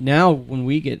now when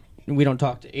we don't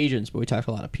talk to agents, but we talk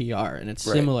to a lot of PR, and it's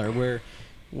similar where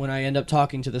when I end up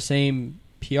talking to the same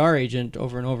PR agent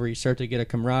over and over, you start to get a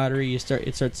camaraderie.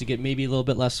 It starts to get maybe a little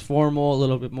bit less formal, a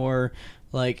little bit more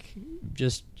like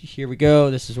just here we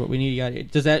go. This is what we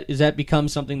need. Does that become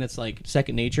something that's like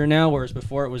second nature now? Whereas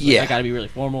before it was like, I got to be really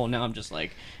formal, and now I'm just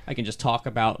like I can just talk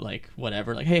about like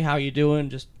whatever. Like, hey, how you doing?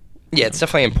 Just it's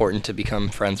definitely important to become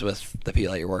friends with the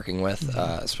people that you're working with,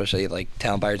 especially like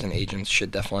talent buyers and agents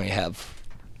should definitely have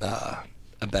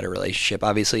a better relationship.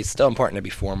 Obviously, it's still important to be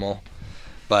formal.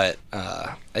 But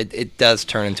it does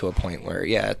turn into a point where,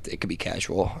 it could be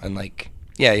casual. And, like,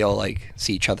 you'll, like,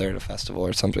 see each other at a festival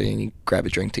or something and you grab a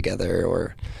drink together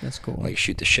or, that's cool. Like,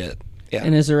 shoot the shit. Yeah.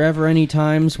 And is there ever any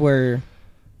times where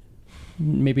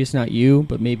maybe it's not you,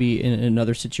 but maybe in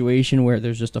another situation where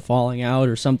there's just a falling out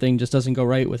or something just doesn't go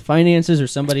right with finances or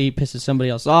somebody pisses somebody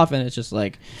else off and it's just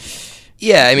like...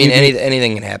 Yeah, I mean,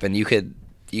 anything can happen. You could,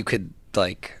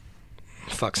 like,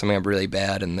 fuck something up really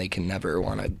bad and they can never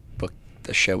want to book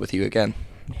the show with you again.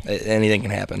 Anything can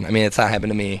happen. I mean, it's not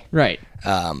happened to me. Right.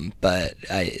 But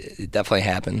it definitely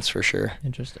happens for sure.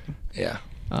 Interesting. Yeah.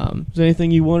 Is there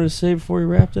anything you wanted to say before we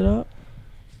wrapped it up?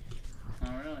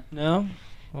 Not really. No?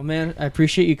 Well, man, I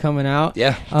appreciate you coming out.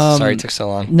 Yeah. Sorry it took so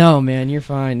long. No, man, you're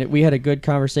fine. We had a good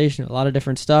conversation, a lot of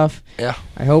different stuff. Yeah.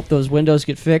 I hope those windows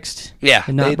get fixed. Yeah.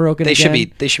 And not broken they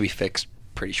again. They should be fixed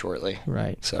pretty shortly.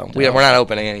 Right. So we're not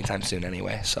opening anytime soon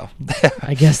anyway. So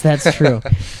I guess that's true.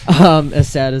 As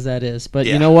sad as that is, but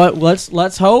you know what?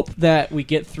 Let's hope that we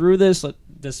get through this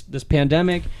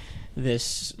pandemic,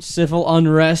 this civil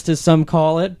unrest, as some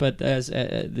call it, but as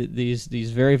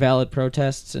these very valid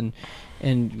protests, and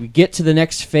we get to the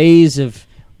next phase of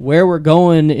where we're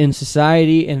going in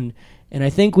society, and I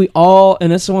think we all,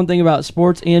 and that's the one thing about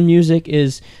sports and music,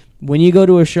 is when you go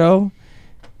to a show,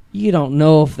 you don't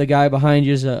know if the guy behind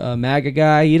you is a MAGA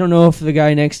guy. You don't know if the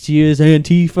guy next to you is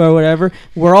Antifa or whatever.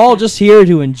 We're all just here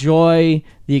to enjoy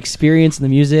the experience and the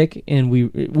music, and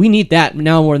we need that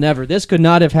now more than ever. This could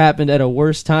not have happened at a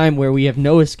worse time where we have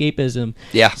no escapism.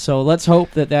 Yeah. So let's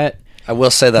hope that I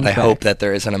will say that I hope that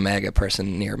there isn't a MAGA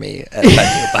person near me at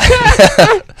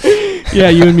venue. yeah,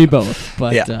 you and me both.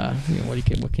 But Yeah.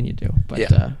 what can you do? But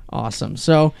awesome.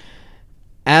 So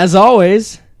as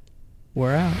always,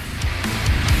 we're out.